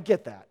 I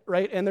get that,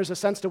 right? And there's a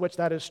sense to which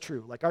that is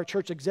true. Like, our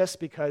church exists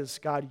because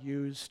God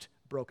used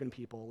broken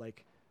people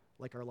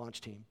like our launch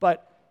team.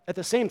 But at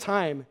the same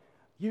time,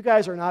 you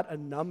guys are not a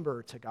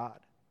number to God.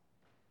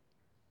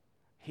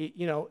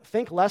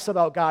 Think less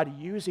about God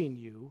using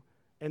you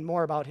and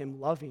more about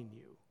him loving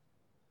you.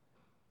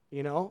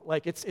 You know,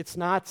 like it's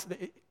not,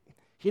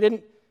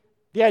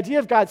 the idea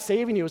of God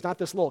saving you is not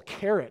this little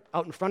carrot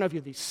out in front of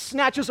you that he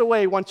snatches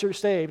away once you're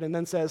saved and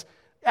then says,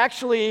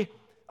 actually,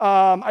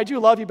 I do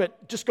love you,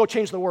 but just go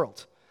change the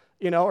world,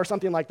 or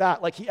something like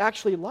that. Like, he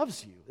actually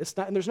loves you. It's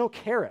not, and there's no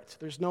carrot,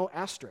 there's no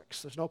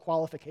asterisk, there's no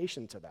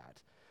qualification to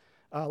that.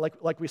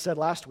 Like we said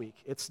last week,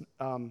 it's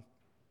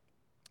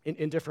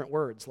in different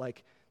words.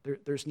 Like,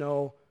 there's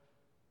no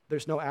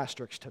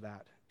asterisk to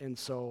that. And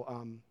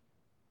so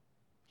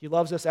he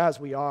loves us as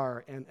we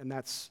are, and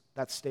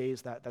that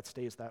stays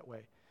that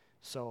way.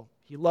 So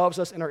he loves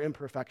us in our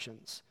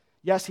imperfections.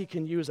 Yes, he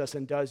can use us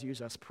and does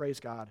use us. Praise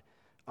God.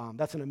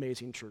 That's an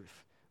amazing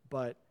truth.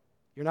 But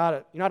you're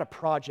not a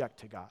project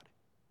to God.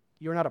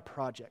 You're not a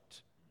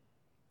project.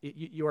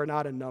 You are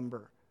not a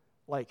number.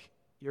 Like,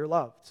 you're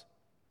loved.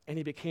 And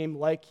he became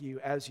like you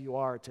as you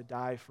are to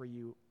die for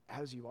you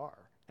as you are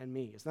and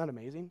me. Isn't that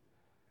amazing?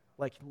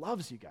 Like, he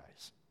loves you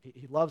guys.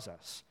 He loves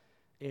us.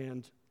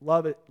 And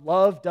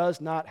love does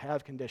not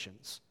have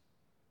conditions.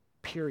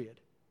 Period.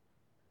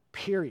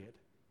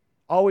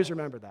 Always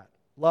remember that.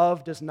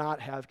 Love does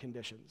not have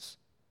conditions.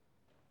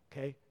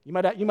 Okay? You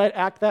might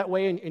act that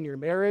way in your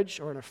marriage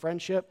or in a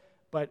friendship,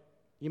 but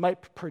you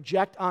might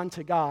project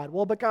onto God,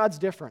 well, but God's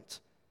different.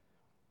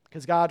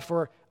 Because God,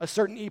 for a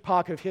certain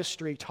epoch of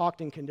history,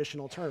 talked in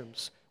conditional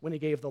terms when he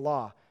gave the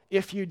law.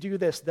 If you do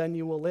this, then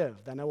you will live.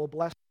 Then I will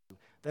bless you.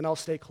 Then I'll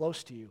stay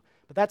close to you.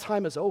 But that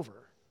time is over.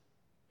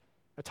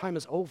 That time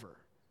is over.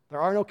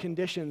 There are no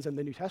conditions in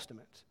the New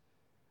Testament.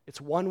 It's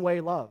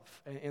one-way love.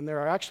 And there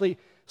are actually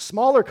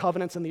smaller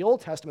covenants in the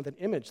Old Testament that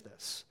image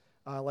this.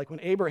 Like when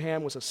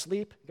Abraham was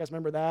asleep, you guys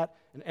remember that?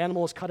 An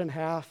animal was cut in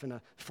half and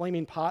a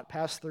flaming pot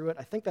passed through it.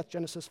 I think that's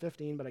Genesis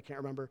 15, but I can't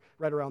remember,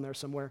 right around there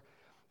somewhere.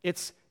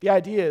 The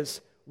idea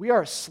is we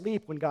are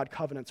asleep when God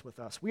covenants with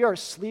us. We are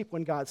asleep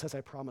when God says,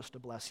 I promise to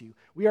bless you.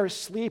 We are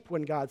asleep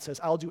when God says,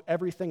 I'll do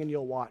everything and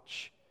you'll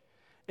watch.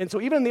 And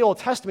so even in the Old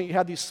Testament, you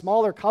have these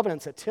smaller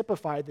covenants that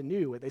typify the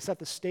new. They set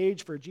the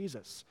stage for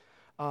Jesus.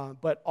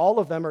 But all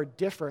of them are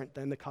different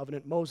than the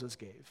covenant Moses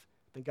gave,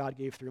 than God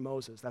gave through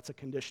Moses. That's a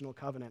conditional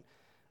covenant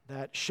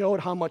that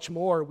showed how much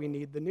more we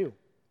need the new.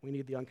 We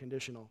need the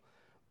unconditional.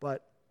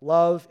 But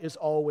love is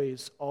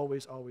always,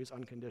 always, always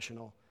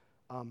unconditional.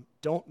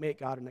 Don't make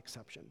God an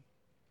exception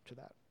to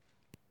that.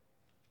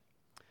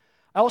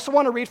 I also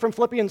want to read from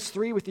Philippians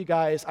 3 with you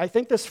guys. I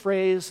think this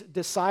phrase,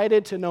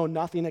 decided to know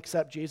nothing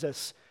except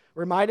Jesus,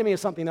 reminded me of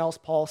something else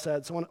Paul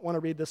said. So I want to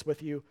read this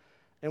with you,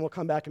 and we'll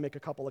come back and make a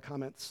couple of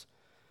comments.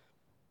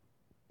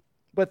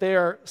 But they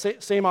are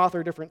same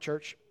author, different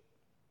church.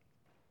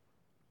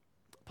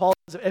 Paul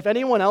says, if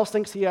anyone else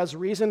thinks he has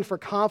reason for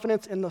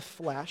confidence in the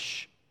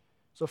flesh,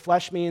 so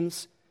flesh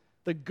means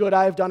the good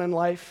I've done in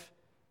life,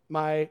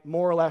 my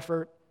moral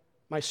effort,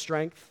 my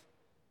strength.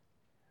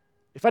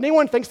 If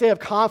anyone thinks they have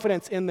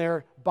confidence in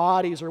their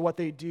bodies or what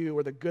they do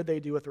or the good they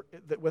do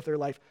with their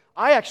life,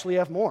 I actually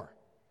have more.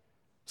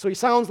 So he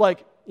sounds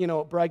like,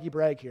 braggy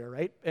brag here,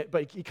 right?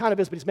 But he kind of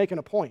is, but he's making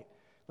a point.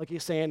 Like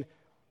he's saying,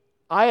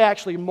 I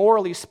actually,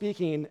 morally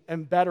speaking,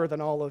 am better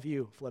than all of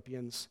you,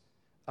 Philippians.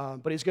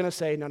 But he's going to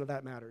say none of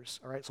that matters.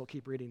 All right, so I'll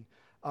keep reading.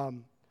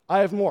 I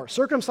have more.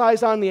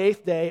 Circumcised on the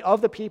 8th day, of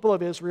the people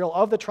of Israel,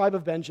 of the tribe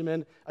of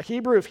Benjamin, a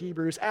Hebrew of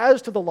Hebrews,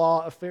 as to the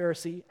law, a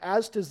Pharisee,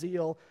 as to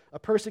zeal, a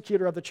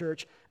persecutor of the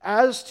church,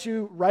 as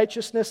to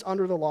righteousness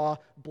under the law,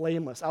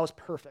 blameless. I was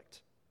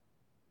perfect.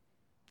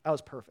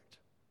 But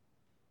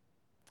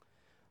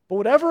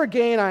whatever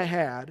gain I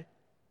had,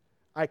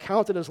 I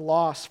counted as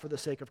loss for the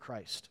sake of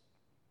Christ.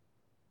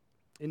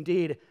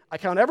 Indeed, I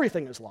count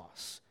everything as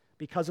loss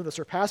because of the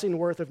surpassing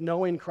worth of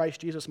knowing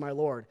Christ Jesus my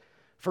Lord.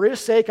 For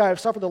his sake I have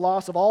suffered the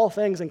loss of all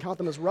things and count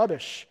them as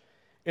rubbish,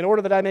 in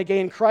order that I may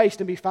gain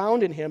Christ and be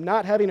found in him,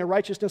 not having a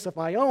righteousness of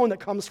my own that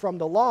comes from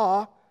the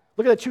law.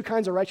 Look at the two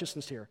kinds of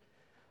righteousness here.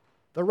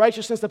 The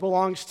righteousness that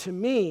belongs to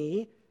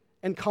me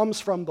and comes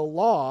from the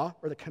law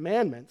or the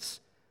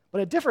commandments,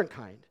 but a different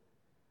kind.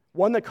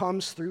 One that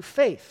comes through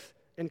faith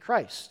in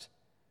Christ.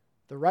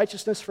 The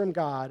righteousness from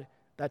God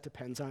that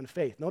depends on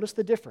faith. Notice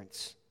the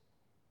difference.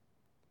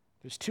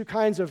 There's two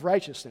kinds of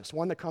righteousness.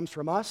 One that comes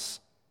from us,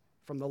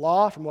 from the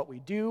law, from what we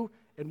do,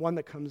 and one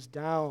that comes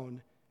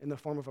down in the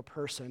form of a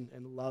person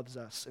and loves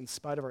us in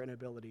spite of our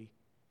inability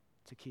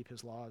to keep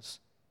his laws,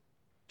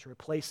 to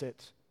replace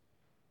it,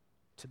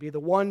 to be the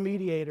one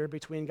mediator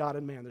between God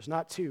and man. There's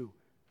not two.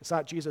 It's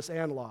not Jesus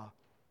and law.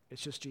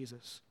 It's just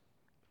Jesus,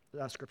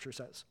 as Scripture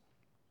says.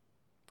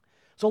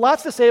 So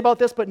lots to say about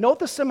this, but note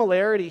the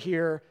similarity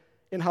here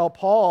in how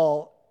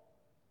Paul,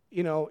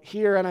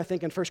 here and I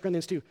think in 1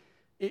 Corinthians 2,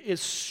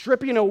 is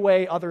stripping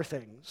away other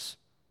things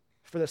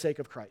for the sake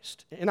of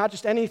Christ. And not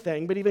just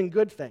anything, but even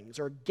good things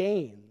or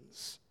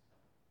gains.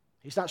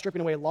 He's not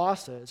stripping away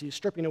losses, he's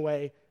stripping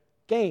away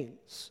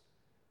gains.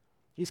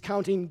 He's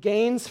counting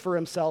gains for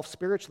himself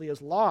spiritually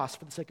as loss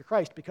for the sake of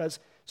Christ, because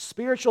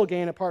spiritual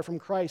gain apart from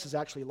Christ is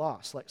actually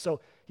loss. So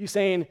he's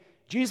saying,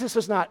 Jesus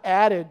is not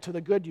added to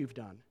the good you've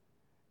done.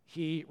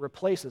 He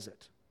replaces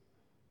it.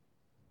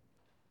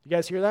 You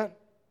guys hear that?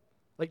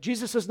 Like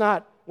Jesus is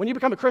not, when you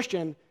become a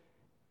Christian,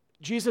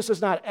 Jesus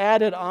is not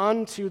added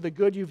on to the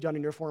good you've done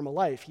in your former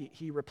life.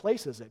 He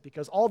replaces it,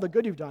 because all the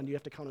good you've done you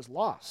have to count as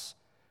loss.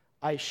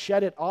 I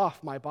shed it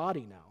off my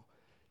body now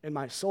and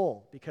my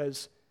soul,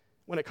 because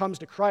when it comes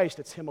to Christ,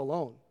 it's him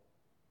alone.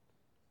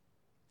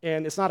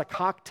 And it's not a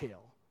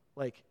cocktail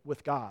like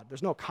with God.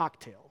 There's no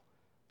cocktail.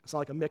 It's not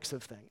like a mix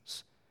of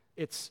things.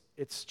 It's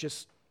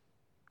just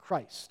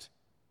Christ.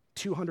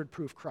 200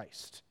 proof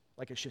Christ.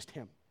 Like it's just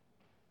him.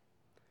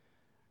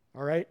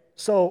 All right?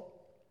 So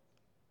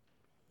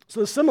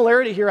the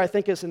similarity here, I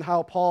think, is in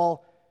how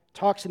Paul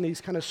talks in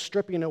these kind of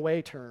stripping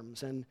away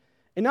terms. And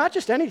not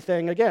just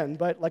anything, again,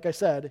 but like I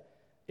said,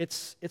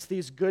 it's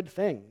these good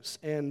things.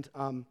 And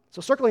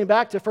so circling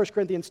back to 1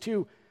 Corinthians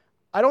 2,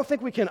 I don't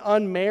think we can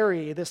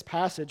unmarry this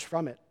passage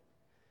from it.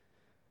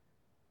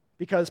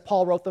 Because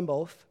Paul wrote them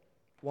both,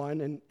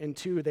 one, and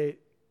two, they're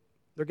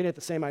getting at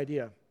the same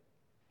idea.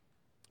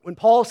 When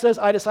Paul says,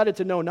 I decided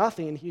to know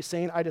nothing, he's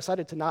saying, I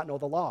decided to not know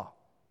the law.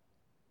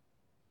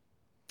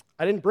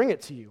 I didn't bring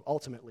it to you,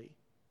 ultimately.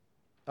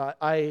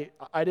 I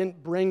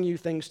didn't bring you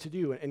things to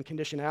do in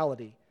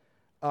conditionality.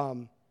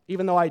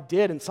 Even though I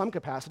did in some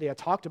capacity, I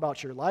talked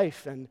about your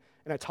life, and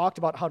I talked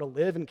about how to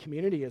live in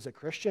community as a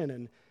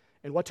Christian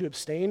and what to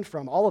abstain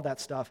from, all of that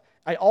stuff.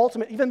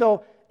 Even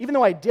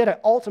though I did, I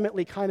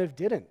ultimately kind of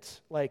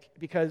didn't,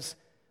 because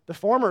the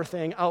former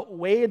thing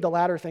outweighed the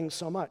latter thing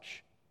so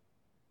much.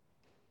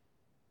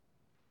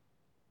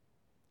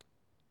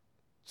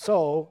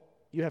 So,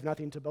 you have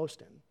nothing to boast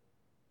in.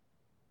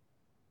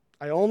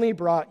 I only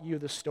brought you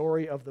the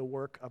story of the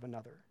work of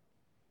another.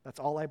 That's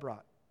all I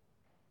brought.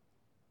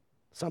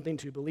 Something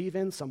to believe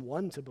in,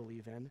 someone to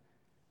believe in,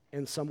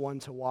 and someone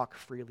to walk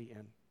freely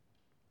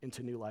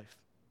into new life.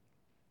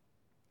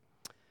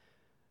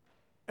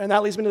 And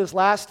that leads me to this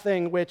last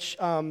thing, which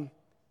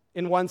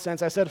in one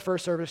sense, I said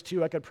first service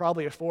too, I could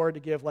probably afford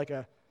to give like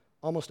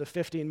almost a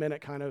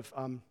 15-minute kind of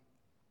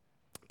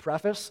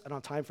preface. I don't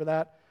have time for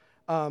that.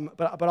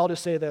 But I'll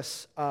just say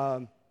this.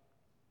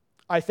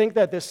 I think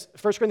that this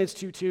 1 Corinthians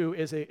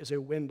 2:2 is a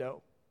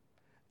window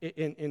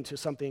into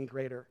something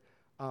greater.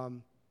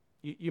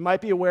 You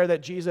might be aware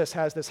that Jesus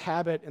has this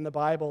habit in the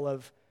Bible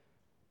of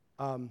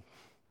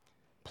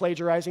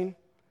plagiarizing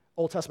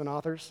Old Testament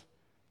authors.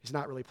 He's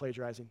not really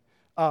plagiarizing.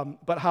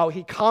 But how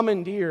he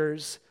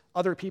commandeers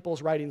other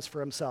people's writings for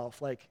himself.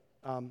 Like,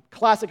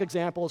 classic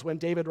example is when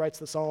David writes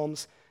the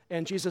Psalms,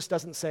 and Jesus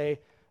doesn't say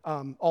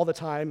all the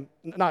time,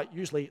 not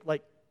usually,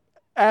 like,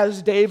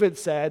 as David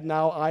said,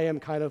 now I am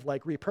kind of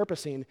like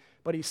repurposing,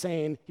 but he's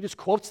saying, he just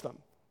quotes them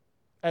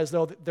as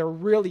though they're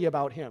really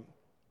about him,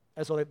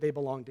 as though they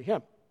belong to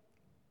him.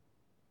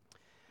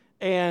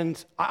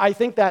 And I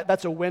think that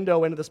that's a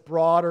window into this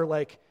broader,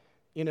 like,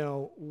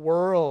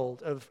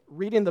 world of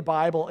reading the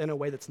Bible in a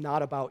way that's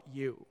not about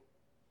you.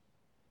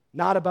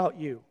 Not about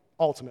you,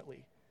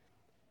 ultimately,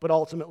 but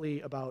ultimately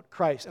about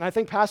Christ. And I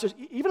think pastors,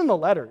 even in the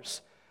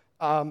letters,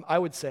 I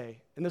would say,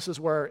 and this is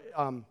where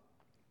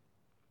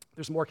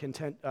there's more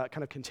kind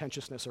of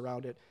contentiousness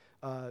around it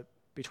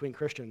between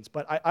Christians,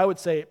 but I would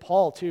say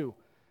Paul, too,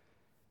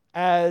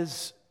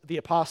 as the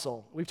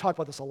apostle, we've talked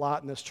about this a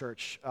lot in this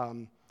church,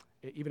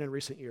 even in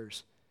recent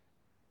years,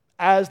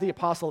 as the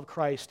apostle of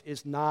Christ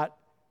is not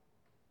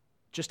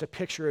just a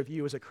picture of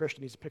you as a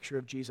Christian, he's a picture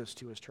of Jesus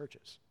to his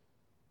churches.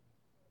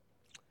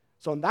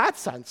 So in that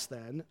sense,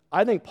 then,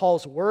 I think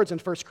Paul's words in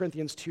 1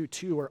 Corinthians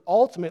 2:2 are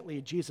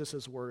ultimately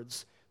Jesus'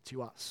 words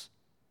to us,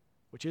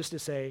 which is to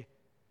say,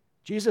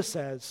 Jesus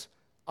says,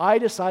 I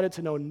decided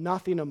to know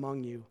nothing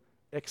among you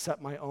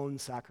except my own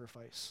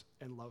sacrifice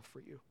and love for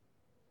you.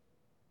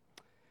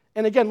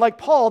 And again, like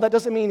Paul, that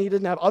doesn't mean he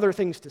didn't have other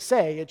things to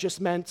say. It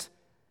just meant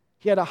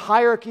he had a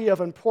hierarchy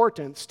of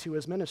importance to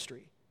his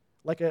ministry.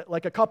 Like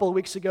a couple of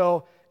weeks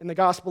ago in the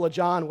Gospel of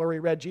John, where we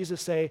read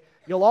Jesus say,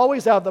 you'll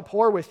always have the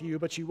poor with you,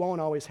 but you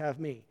won't always have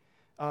me.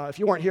 If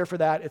you weren't here for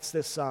that, it's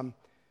this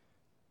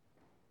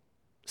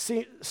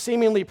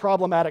seemingly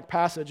problematic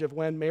passage of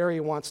when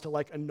Mary wants to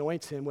like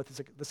anoint him with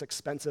this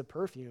expensive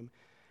perfume.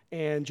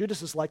 And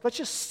Judas is like, let's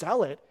just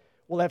sell it.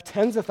 We'll have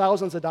tens of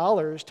thousands of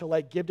dollars to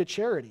like give to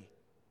charity.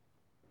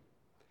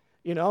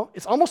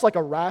 It's almost like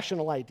a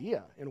rational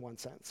idea in one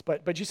sense.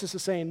 But Jesus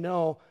is saying,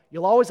 no,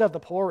 you'll always have the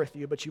poor with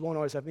you, but you won't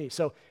always have me.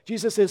 So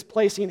Jesus is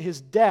placing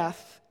his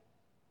death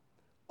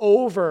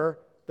over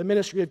the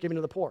ministry of giving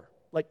to the poor.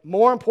 Like,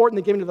 more important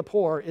than giving to the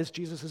poor is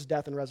Jesus'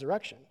 death and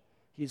resurrection.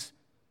 He's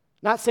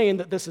not saying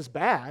that this is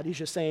bad. He's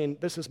just saying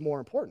this is more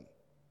important.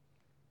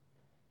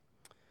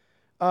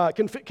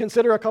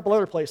 Consider a couple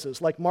other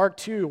places, like Mark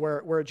 2,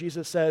 where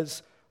Jesus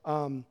says,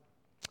 or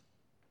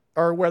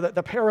where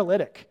the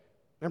paralytic,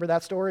 remember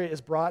that story,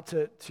 is brought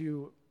to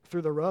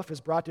through the roof,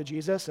 is brought to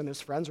Jesus, and his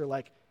friends are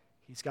like,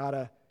 he's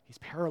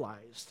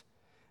paralyzed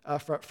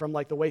from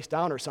like the waist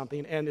down or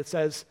something. And it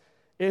says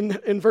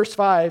in verse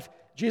 5,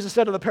 Jesus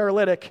said to the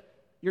paralytic,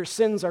 your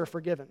sins are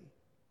forgiven.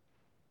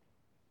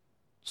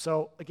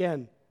 So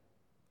again,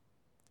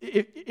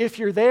 if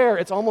you're there,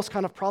 it's almost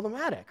kind of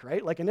problematic,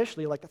 right? Like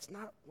initially, like that's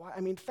not why,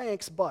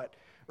 thanks, but,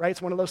 right?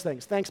 It's one of those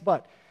things, thanks,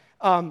 but.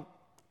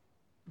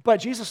 But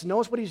Jesus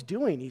knows what he's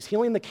doing. He's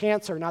healing the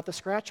cancer, not the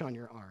scratch on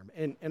your arm.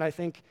 And I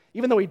think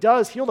even though he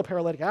does heal the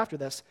paralytic after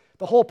this,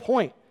 the whole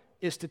point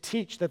is to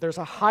teach that there's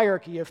a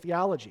hierarchy of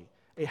theology,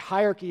 a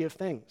hierarchy of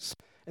things.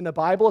 And the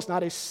Bible is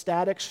not a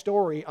static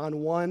story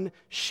on one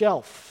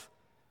shelf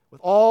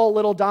with all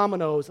little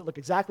dominoes that look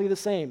exactly the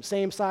same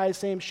size,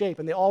 same shape,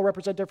 and they all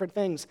represent different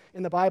things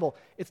in the Bible.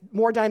 It's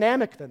more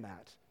dynamic than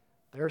that.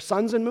 There are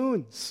suns and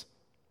moons.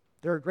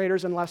 There are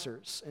greaters and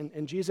lessers.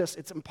 And Jesus,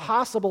 it's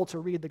impossible to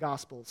read the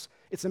Gospels.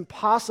 It's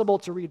impossible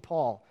to read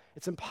Paul.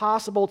 It's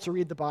impossible to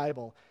read the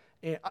Bible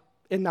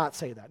and not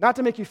say that. Not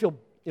to make you feel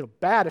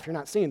bad if you're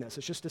not seeing this.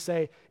 It's just to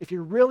say, if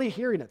you're really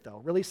hearing it,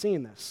 though, really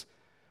seeing this,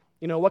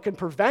 what can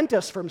prevent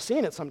us from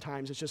seeing it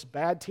sometimes is just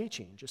bad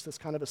teaching, just this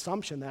kind of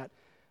assumption that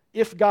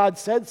if God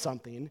said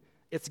something,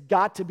 it's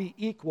got to be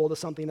equal to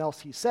something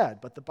else he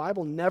said. But the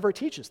Bible never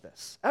teaches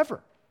this,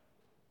 ever.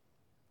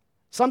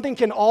 Something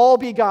can all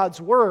be God's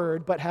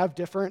word, but have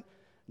different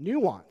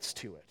nuance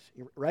to it,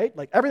 right?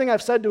 Like everything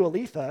I've said to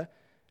Aletha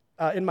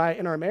in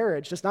our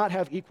marriage does not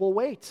have equal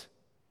weight.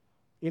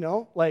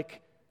 Let's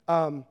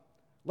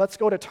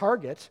go to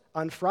Target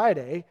on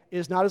Friday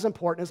is not as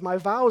important as my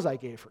vows I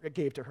gave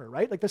to her,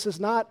 right? Like this is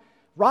not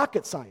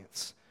rocket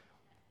science.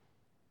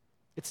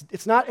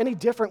 It's not any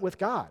different with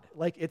God.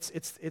 Like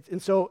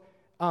and so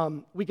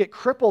we get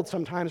crippled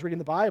sometimes reading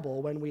the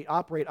Bible when we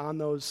operate on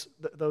those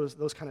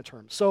kind of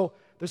terms. So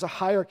there's a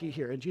hierarchy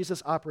here, and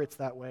Jesus operates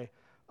that way.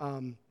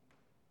 And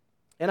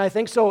I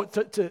think so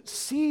to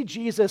see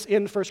Jesus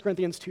in 1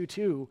 Corinthians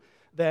 2:2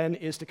 then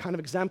is to kind of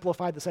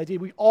exemplify this idea.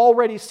 We've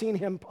already seen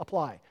him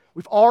apply.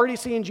 We've already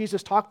seen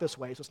Jesus talk this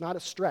way, so it's not a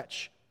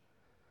stretch.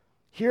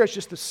 Here it's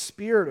just the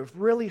spirit of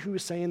really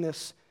who's saying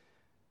this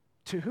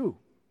to who?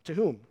 To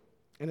whom?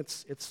 And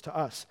it's to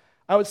us.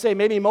 I would say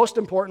maybe most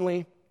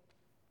importantly,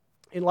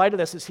 in light of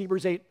this, is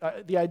Hebrews 8,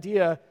 the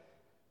idea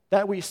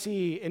that we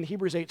see in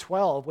Hebrews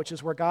 8:12, which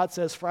is where God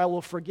says, "For I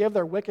will forgive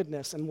their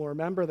wickedness and will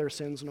remember their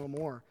sins no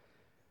more,"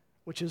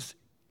 which is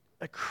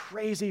a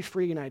crazy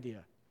freeing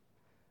idea.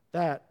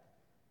 That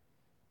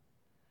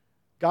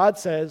God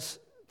says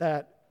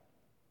that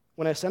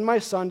when I send my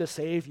Son to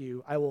save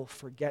you, I will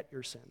forget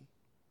your sin.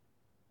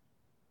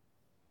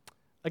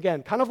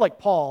 Again, kind of like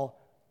Paul,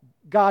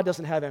 God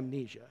doesn't have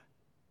amnesia.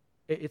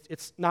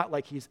 It's not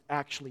like he's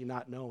actually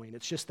not knowing.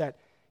 It's just that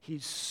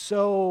he's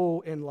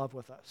so in love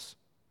with us.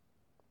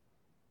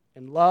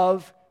 And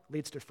love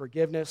leads to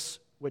forgiveness,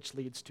 which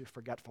leads to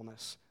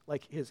forgetfulness.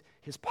 Like his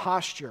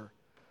posture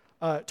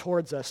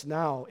towards us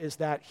now is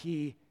that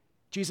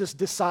Jesus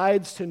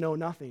decides to know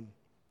nothing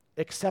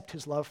except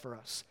his love for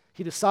us.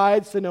 He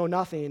decides to know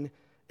nothing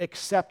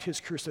except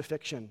his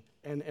crucifixion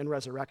and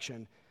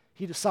resurrection.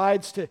 He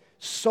decides to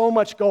so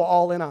much go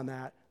all in on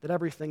that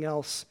everything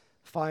else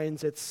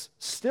finds its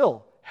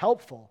still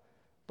helpful,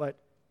 but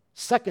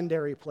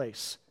secondary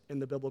place in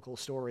the biblical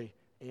story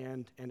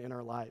and in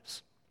our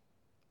lives.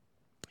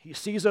 He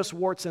sees us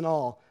warts and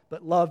all,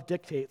 but love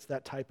dictates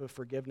that type of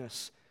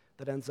forgiveness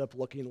that ends up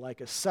looking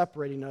like a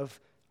separating of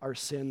our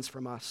sins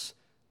from us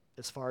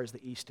as far as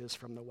the east is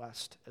from the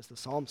west, as the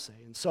Psalms say.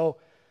 And so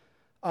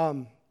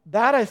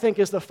that, I think,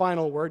 is the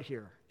final word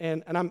here.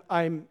 And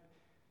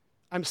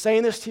I'm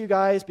saying this to you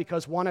guys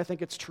because, one, I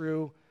think it's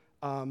true,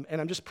 and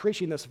I'm just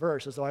preaching this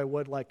verse as though I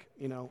would,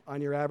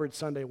 on your average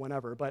Sunday,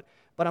 whenever. But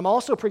I'm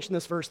also preaching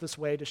this verse this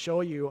way to show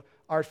you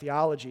our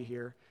theology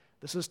here.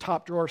 This is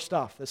top drawer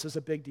stuff. This is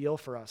a big deal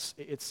for us.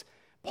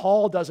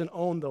 Paul doesn't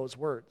own those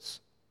words.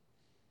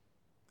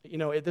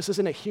 This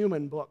isn't a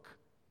human book.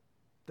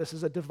 This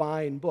is a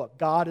divine book.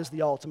 God is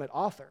the ultimate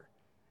author.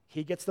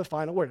 He gets the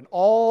final word. And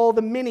all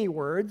the mini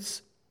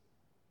words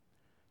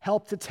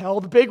help to tell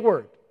the big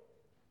word,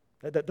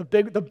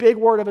 the big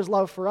word of his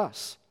love for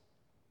us.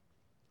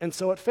 And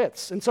so it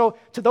fits. And so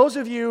to those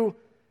of you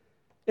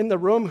in the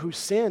room who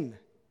sin,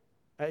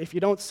 if you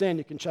don't sin,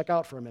 you can check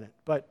out for a minute.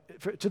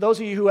 But to those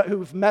of you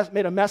who've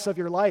made a mess of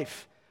your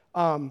life,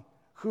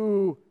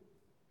 who,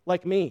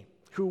 like me,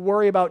 who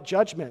worry about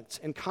judgment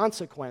and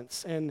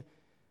consequence and,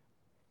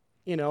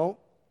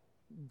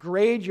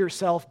 grade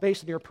yourself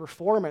based on your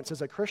performance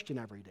as a Christian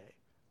every day,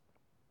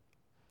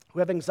 who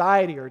have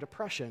anxiety or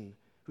depression,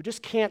 who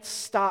just can't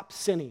stop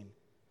sinning,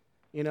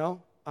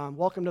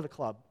 welcome to the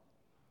club,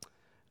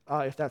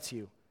 if that's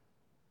you.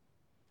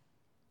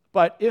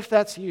 But if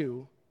that's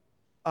you,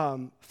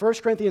 1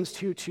 Corinthians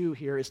 2:2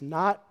 here is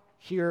not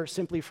here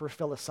simply for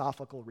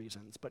philosophical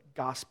reasons, but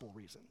gospel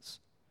reasons.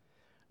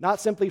 Not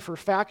simply for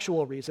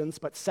factual reasons,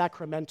 but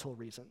sacramental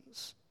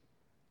reasons.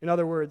 In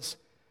other words,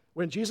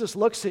 when Jesus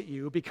looks at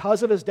you,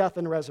 because of his death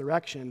and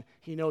resurrection,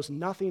 he knows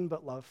nothing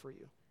but love for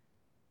you.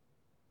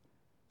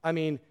 I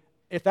mean,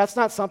 if that's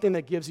not something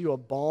that gives you a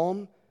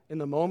balm in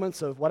the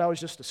moments of what I was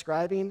just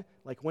describing,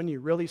 like when you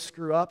really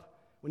screw up,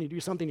 when you do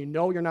something you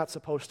know you're not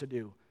supposed to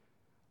do,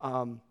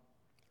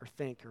 or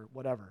think, or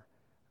whatever,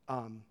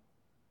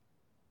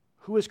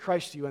 who is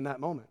Christ to you in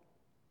that moment?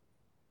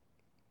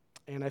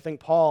 And I think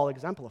Paul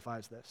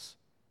exemplifies this.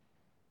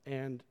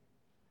 And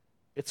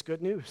it's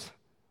good news.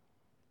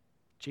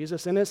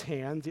 Jesus in his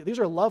hands, these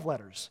are love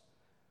letters.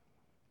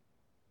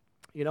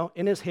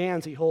 In his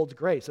hands he holds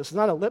grace. This is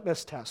not a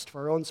litmus test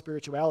for our own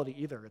spirituality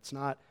either. It's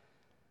not,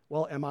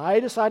 well, am I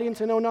deciding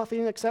to know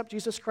nothing except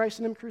Jesus Christ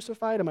and him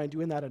crucified? Am I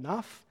doing that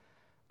enough?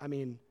 I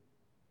mean,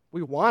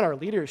 we want our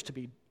leaders to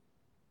be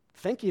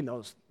thinking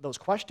those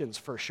questions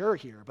for sure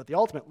here, but the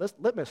ultimate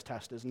litmus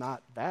test is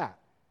not that.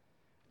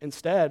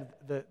 Instead,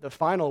 the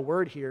final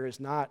word here is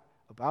not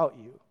about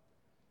you.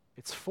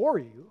 It's for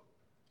you.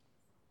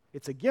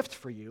 It's a gift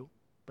for you,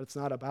 but it's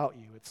not about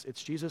you.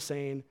 It's Jesus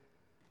saying,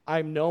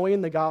 I'm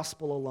knowing the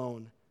gospel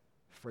alone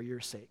for your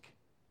sake.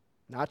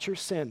 Not your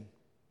sin.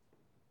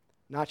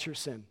 Not your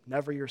sin.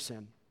 Never your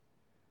sin.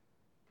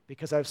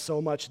 Because I've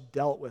so much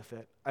dealt with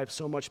it. I've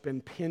so much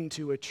been pinned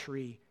to a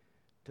tree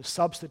to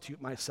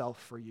substitute myself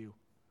for you.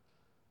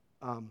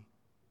 To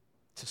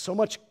so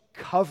much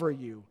cover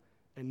you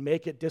and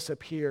make it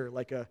disappear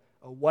like a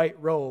white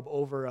robe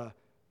over a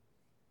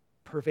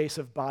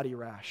pervasive body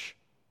rash.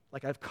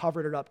 Like I've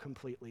covered it up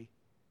completely.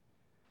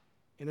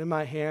 And in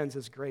my hands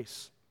is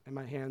grace. In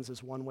my hands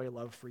is one-way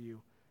love for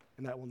you,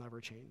 and that will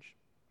never change.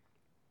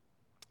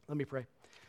 Let me pray.